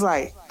 Because he was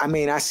like,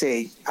 I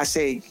say,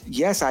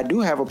 yes, I do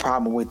have a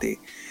problem with it.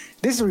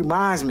 This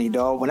reminds me,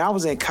 dog, when I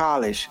was in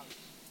college,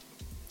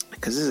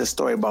 because this is a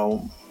story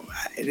about,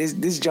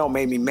 this joke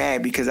made me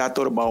mad because I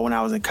thought about when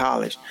I was in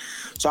college.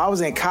 So I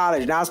was in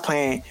college and I was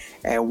playing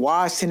at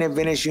Washington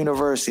Adventist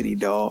University,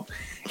 dog.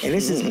 And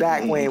this is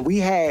back when we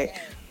had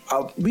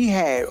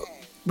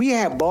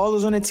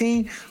ballers on the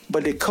team,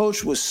 but the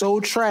coach was so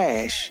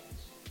trash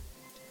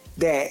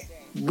that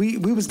we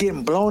was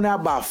getting blown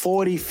out by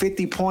 40,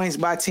 50 points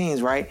by teams,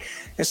 right?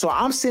 And so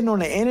I'm sitting on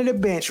the end of the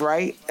bench,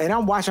 right? And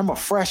I'm a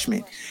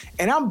freshman.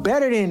 And I'm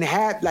better than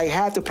half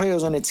the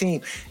players on the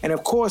team. And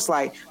of course,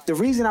 like, the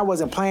reason I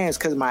wasn't playing is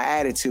because of my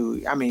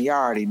attitude. I mean, y'all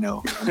already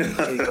know.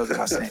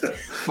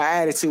 My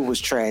attitude was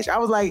trash. I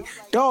was like,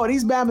 dog,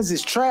 these Bamas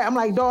is trash. I'm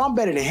like, dog, I'm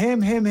better than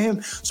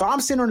him. So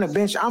I'm sitting on the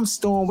bench. I'm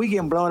storming. We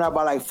getting blown out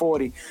by like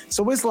 40.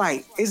 So it's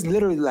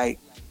literally like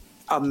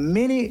a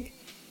minute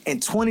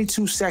and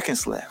 22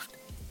 seconds left.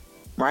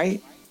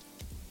 Right?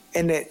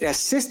 And the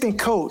assistant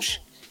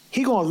coach,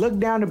 he gonna look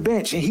down the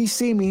bench and he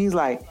see me, he's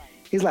like,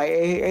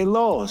 hey,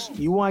 Laws,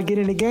 you wanna get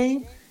in the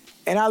game?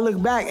 And I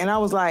look back and I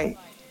was like,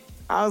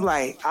 I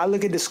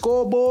look at the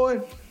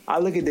scoreboard, I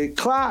look at the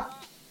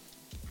clock,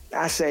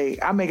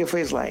 I make a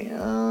face like,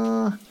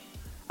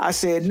 I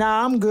said,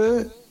 nah, I'm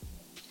good.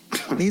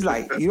 He's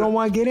like, you don't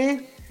want to get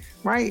in?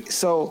 Right?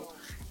 So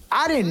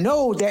I didn't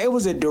know that it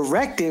was a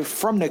directive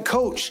from the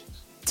coach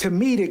to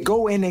me to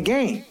go in the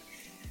game.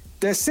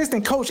 The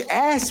assistant coach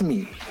asked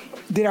me,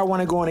 did I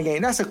want to go in the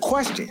game? That's a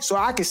question. So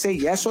I could say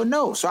yes or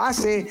no. So I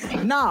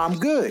said, nah, I'm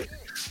good.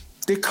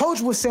 The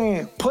coach was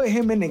saying, put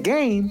him in the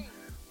game,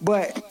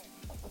 but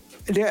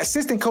the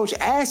assistant coach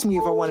asked me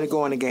if I wanted to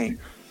go in the game.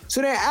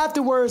 So then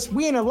afterwards,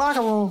 we in the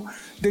locker room,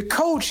 the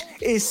coach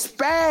is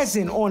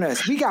spazzing on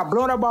us. We got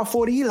blown up by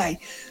 40. He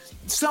like,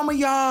 some of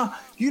y'all,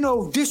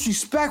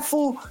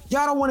 disrespectful.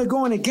 Y'all don't want to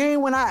go in the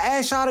game when I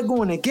asked y'all to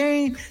go in the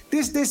game.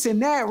 This,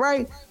 and that,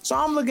 right? So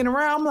I'm looking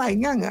around. I'm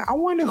like, I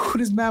wonder who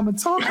this man been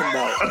talking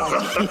about.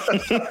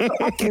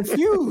 Like, I'm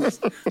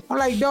confused. I'm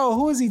like, dog,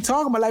 who is he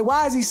talking about? Like,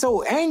 why is he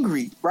so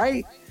angry,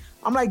 right?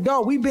 I'm like,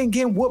 dog, we've been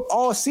getting whooped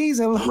all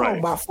season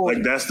long by 40.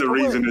 Like, that's the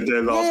reason that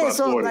they lost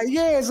by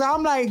 40. So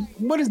I'm like,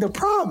 what is the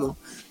problem?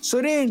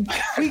 So then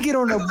we get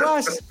on the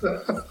bus.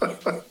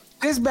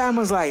 This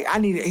Bama's like,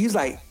 he's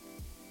like,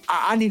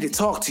 I need to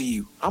talk to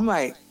you. I'm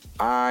like,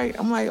 all right.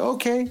 I'm like,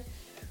 okay.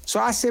 So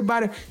I sit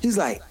by the, he's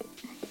like,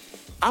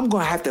 I'm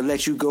going to have to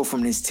let you go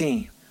from this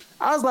team.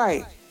 I was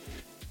like,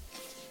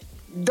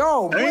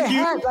 dog,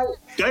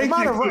 am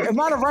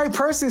I the right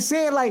person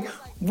saying, like,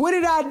 what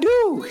did I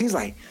do? He's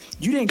like,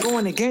 you didn't go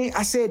in the game.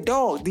 I said,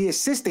 dog, the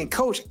assistant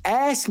coach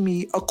asked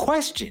me a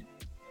question.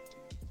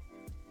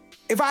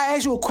 If I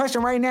ask you a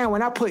question right now,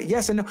 when I put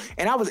yes or no,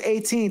 and I was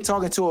 18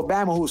 talking to a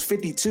Bama who was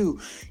 52,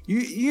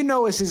 you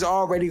know it's just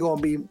already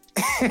going to be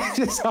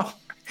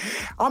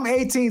I'm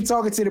 18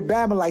 talking to the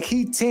Bama like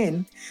he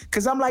 10,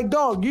 because I'm like,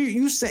 dog,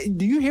 you say,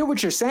 do you hear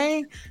what you're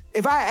saying?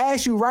 If I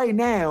ask you right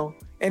now,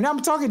 and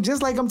I'm talking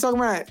just like I'm talking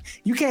about,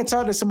 you can't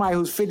talk to somebody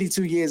who's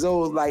 52 years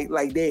old like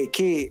they're a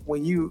kid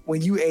when you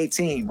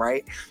 18,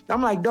 right?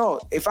 I'm like,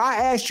 dog, if I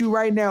asked you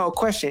right now a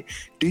question,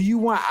 do you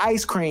want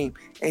ice cream?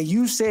 And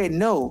you said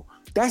no,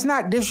 that's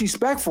not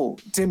disrespectful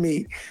to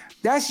me.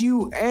 That's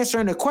you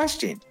answering the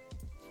question.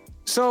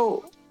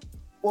 So,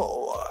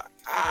 well,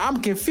 I'm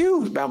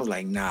confused. But I was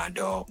like, nah,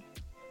 dog.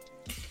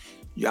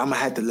 I'm going to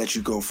have to let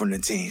you go from the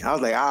team. I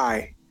was like, all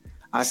right.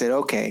 I said,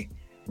 okay.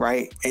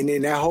 Right? And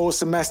then that whole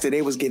semester,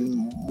 they was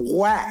getting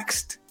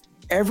waxed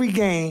every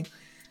game.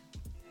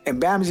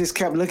 And Bama just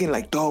kept looking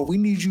like, dog, we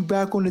need you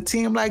back on the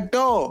team. I'm like,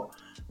 dog,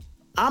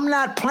 I'm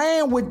not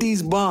playing with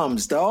these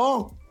bums,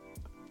 dog.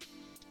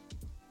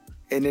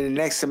 And then the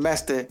next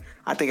semester,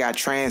 I think I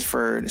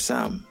transferred or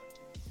something.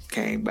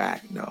 Came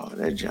back. No,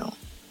 that jump.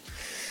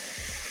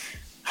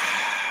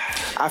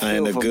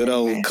 And the good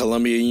old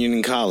Columbia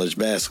Union College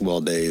basketball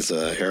days,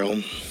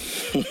 Harold.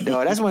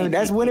 No, that's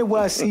when it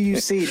was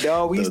CUC,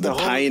 dog. We used the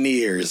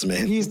Pioneers,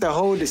 man. We used to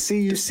hold the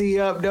CUC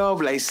up,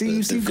 dog. Like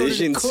CUC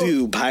Division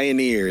II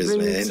Pioneers,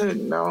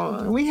 man.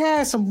 No, we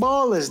had some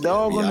ballers,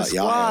 dog, on the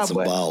squad. Y'all had some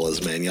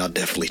ballers, man. Y'all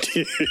definitely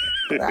did.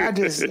 I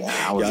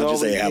was y'all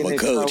just ain't have a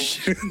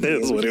coach.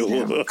 That's what it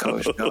was.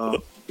 Coach,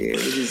 dog. Yeah, we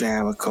just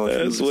have a coach.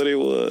 That's what it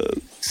was.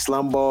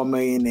 Slumball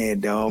millionaire,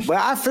 dog. But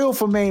I feel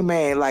for main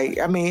man. Like,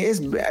 I mean, it's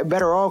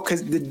better off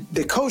because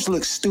the coach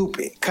looks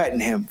stupid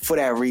cutting him for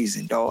that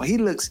reason, dog. He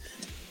looks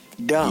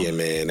dumb. Yeah,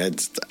 man.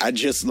 I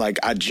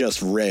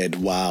just read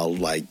while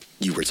like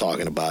you were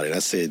talking about it. I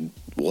said,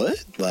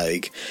 what?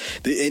 Like,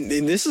 and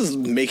this is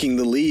making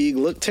the league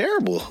look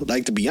terrible.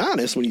 Like, to be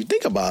honest, when you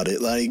think about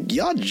it, like,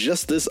 y'all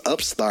just this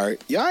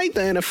upstart. Y'all ain't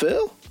the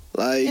NFL.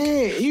 Like,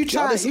 yeah, you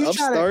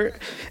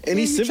upstart, and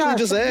he simply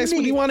just asked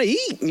what you want to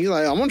eat. And you're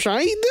like, I'm gonna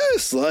try to eat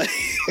this. Like,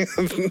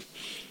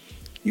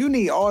 you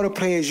need all the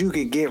players you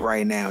can get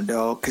right now,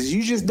 dog. Because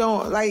you just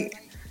don't like.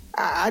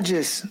 I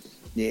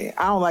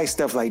don't like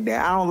stuff like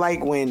that. I don't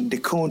like when the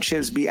coon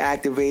chips be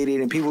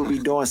activated and people be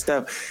doing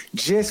stuff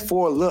just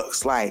for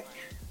looks, like,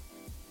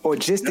 or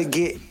just to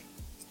get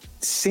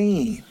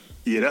seen.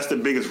 Yeah, that's the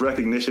biggest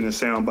recognition and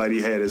soundbite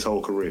he had his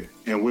whole career,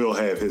 and will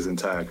have his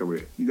entire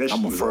career.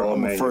 I'm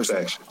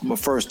a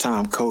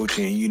first-time coach,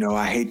 and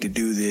I hate to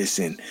do this,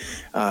 and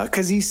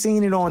because he's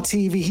seen it on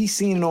TV, he's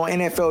seen it on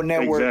NFL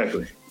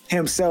Network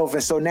himself,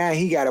 and so now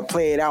he got to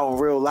play it out in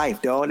real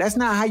life, dog. That's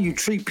not how you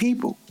treat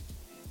people.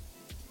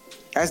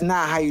 That's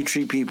not how you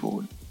treat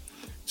people.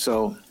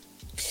 So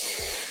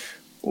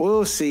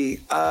we'll see.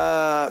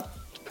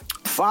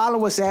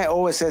 Follow us at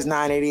OSS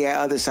 980 at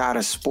Other Side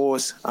of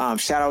Sports.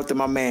 Shout out to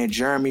my man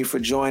Jeremy for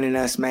joining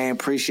us, man.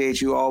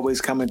 Appreciate you always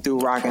coming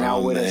through, rocking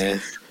out with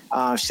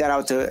us. Shout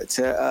out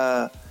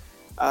to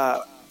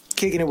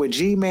Kicking It with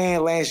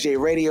G-Man, Lance J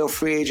Radio,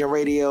 Free Agent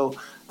Radio.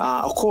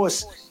 Of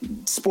course,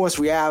 Sports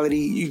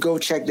Reality. You go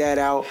check that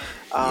out.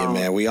 Yeah,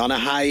 man. We on a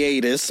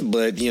hiatus,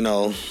 but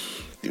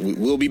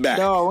we'll be back.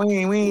 No, we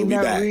ain't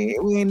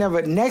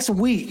never. Next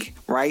week,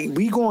 right?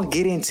 We gonna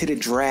get into the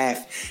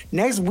draft.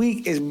 Next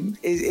week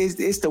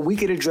is the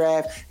week of the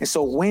draft, and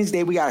so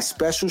Wednesday we got a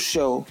special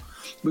show.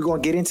 We're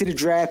gonna get into the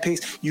draft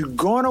picks. You're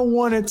gonna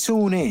want to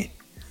tune in.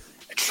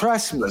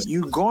 Trust me,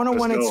 you're gonna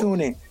want to tune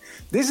in.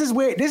 This is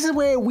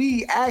where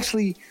we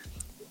actually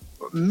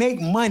make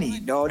money,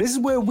 dog. This is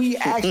where we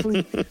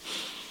actually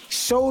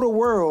show the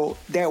world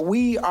that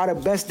we are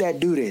the best that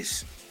do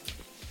this.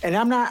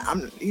 And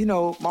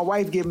my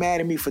wife get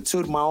mad at me for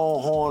tooting my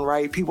own horn,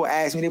 right? People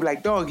ask me, they be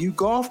like, dog, you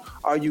golf?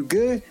 Are you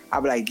good?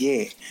 I be like,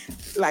 yeah.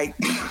 Like,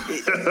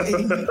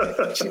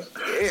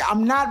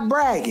 I'm not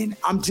bragging.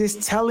 I'm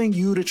just telling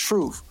you the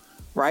truth,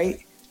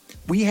 right?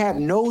 We have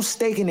no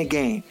stake in the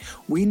game.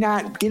 We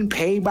not getting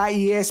paid by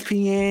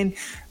ESPN.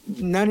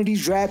 None of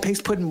these draft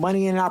picks putting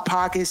money in our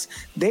pockets.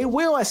 They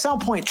will at some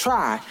point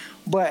try,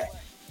 but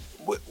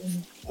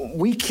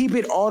we keep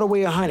it all the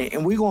way 100,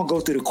 and we're going to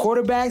go through the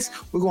quarterbacks.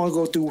 We're going to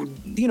go through,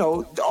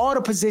 all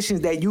the positions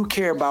that you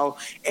care about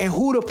and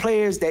who the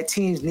players that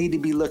teams need to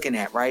be looking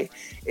at, right?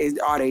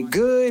 Are they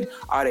good?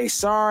 Are they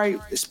sorry?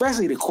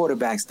 Especially the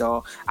quarterbacks,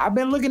 dog. I've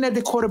been looking at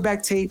the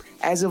quarterback tape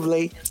as of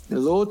late, the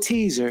little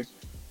teaser.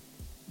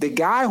 The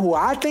guy who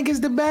I think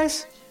is the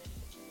best,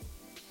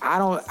 I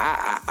don't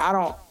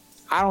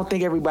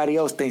think everybody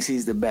else thinks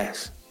he's the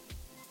best.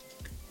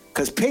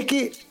 Because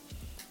Pickett,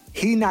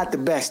 he not the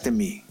best to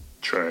me.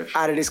 Trash.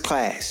 Out of this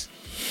class.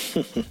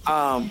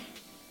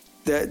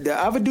 The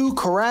other dude,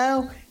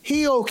 Corral,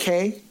 he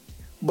okay,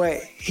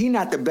 but he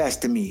not the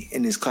best to me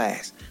in this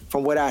class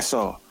from what I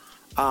saw.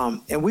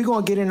 And we're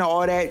going to get into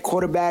all that,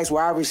 quarterbacks,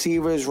 wide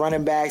receivers,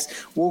 running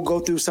backs. We'll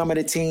go through some of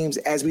the teams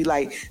as we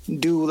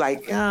do a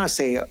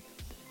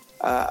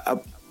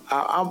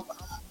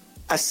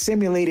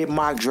simulated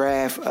mock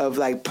draft of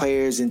like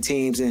players and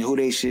teams and who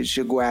they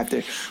should go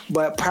after.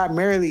 But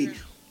primarily,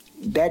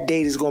 that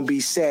date is going to be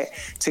set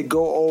to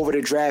go over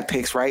the draft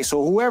picks, right?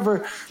 So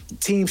whoever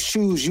teams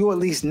choose, you at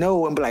least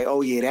know and be like, oh,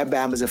 yeah, that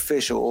Bama's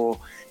official. Or,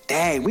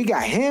 dang, we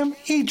got him?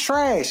 He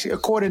trash,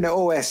 according to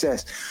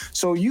OSS.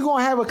 So you're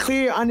going to have a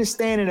clear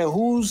understanding of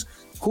who's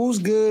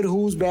good,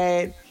 who's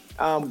bad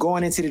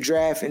going into the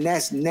draft. And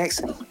that's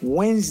next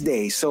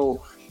Wednesday.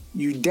 So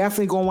you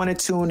definitely going to want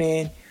to tune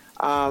in.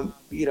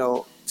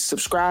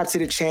 Subscribe to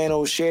the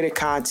channel, share the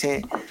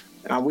content.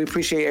 We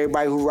appreciate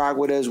everybody who rock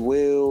with us.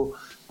 Will,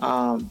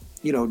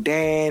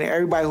 Dan,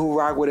 everybody who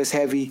rock with us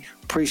heavy.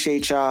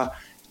 Appreciate y'all.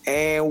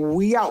 And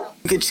we out.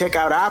 You can check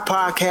out our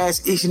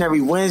podcast each and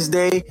every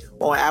Wednesday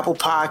on Apple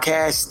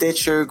Podcasts,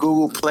 Stitcher,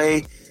 Google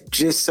Play.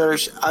 Just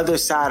search Other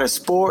Side of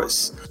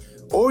Sports.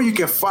 Or you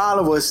can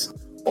follow us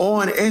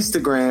on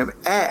Instagram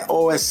at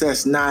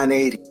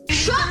OSS980.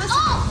 Shut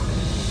up!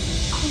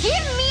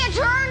 Give me a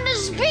turn to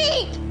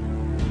speak!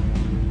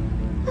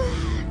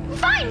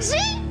 Fine,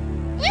 see?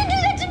 You do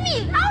that to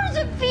me. How does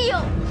it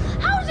feel?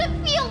 How does it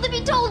feel to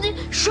be told to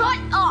shut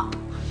up?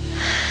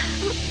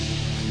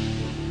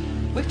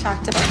 We've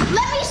talked about.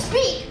 Let me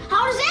speak.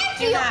 How does that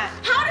feel?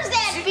 How does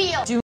that feel?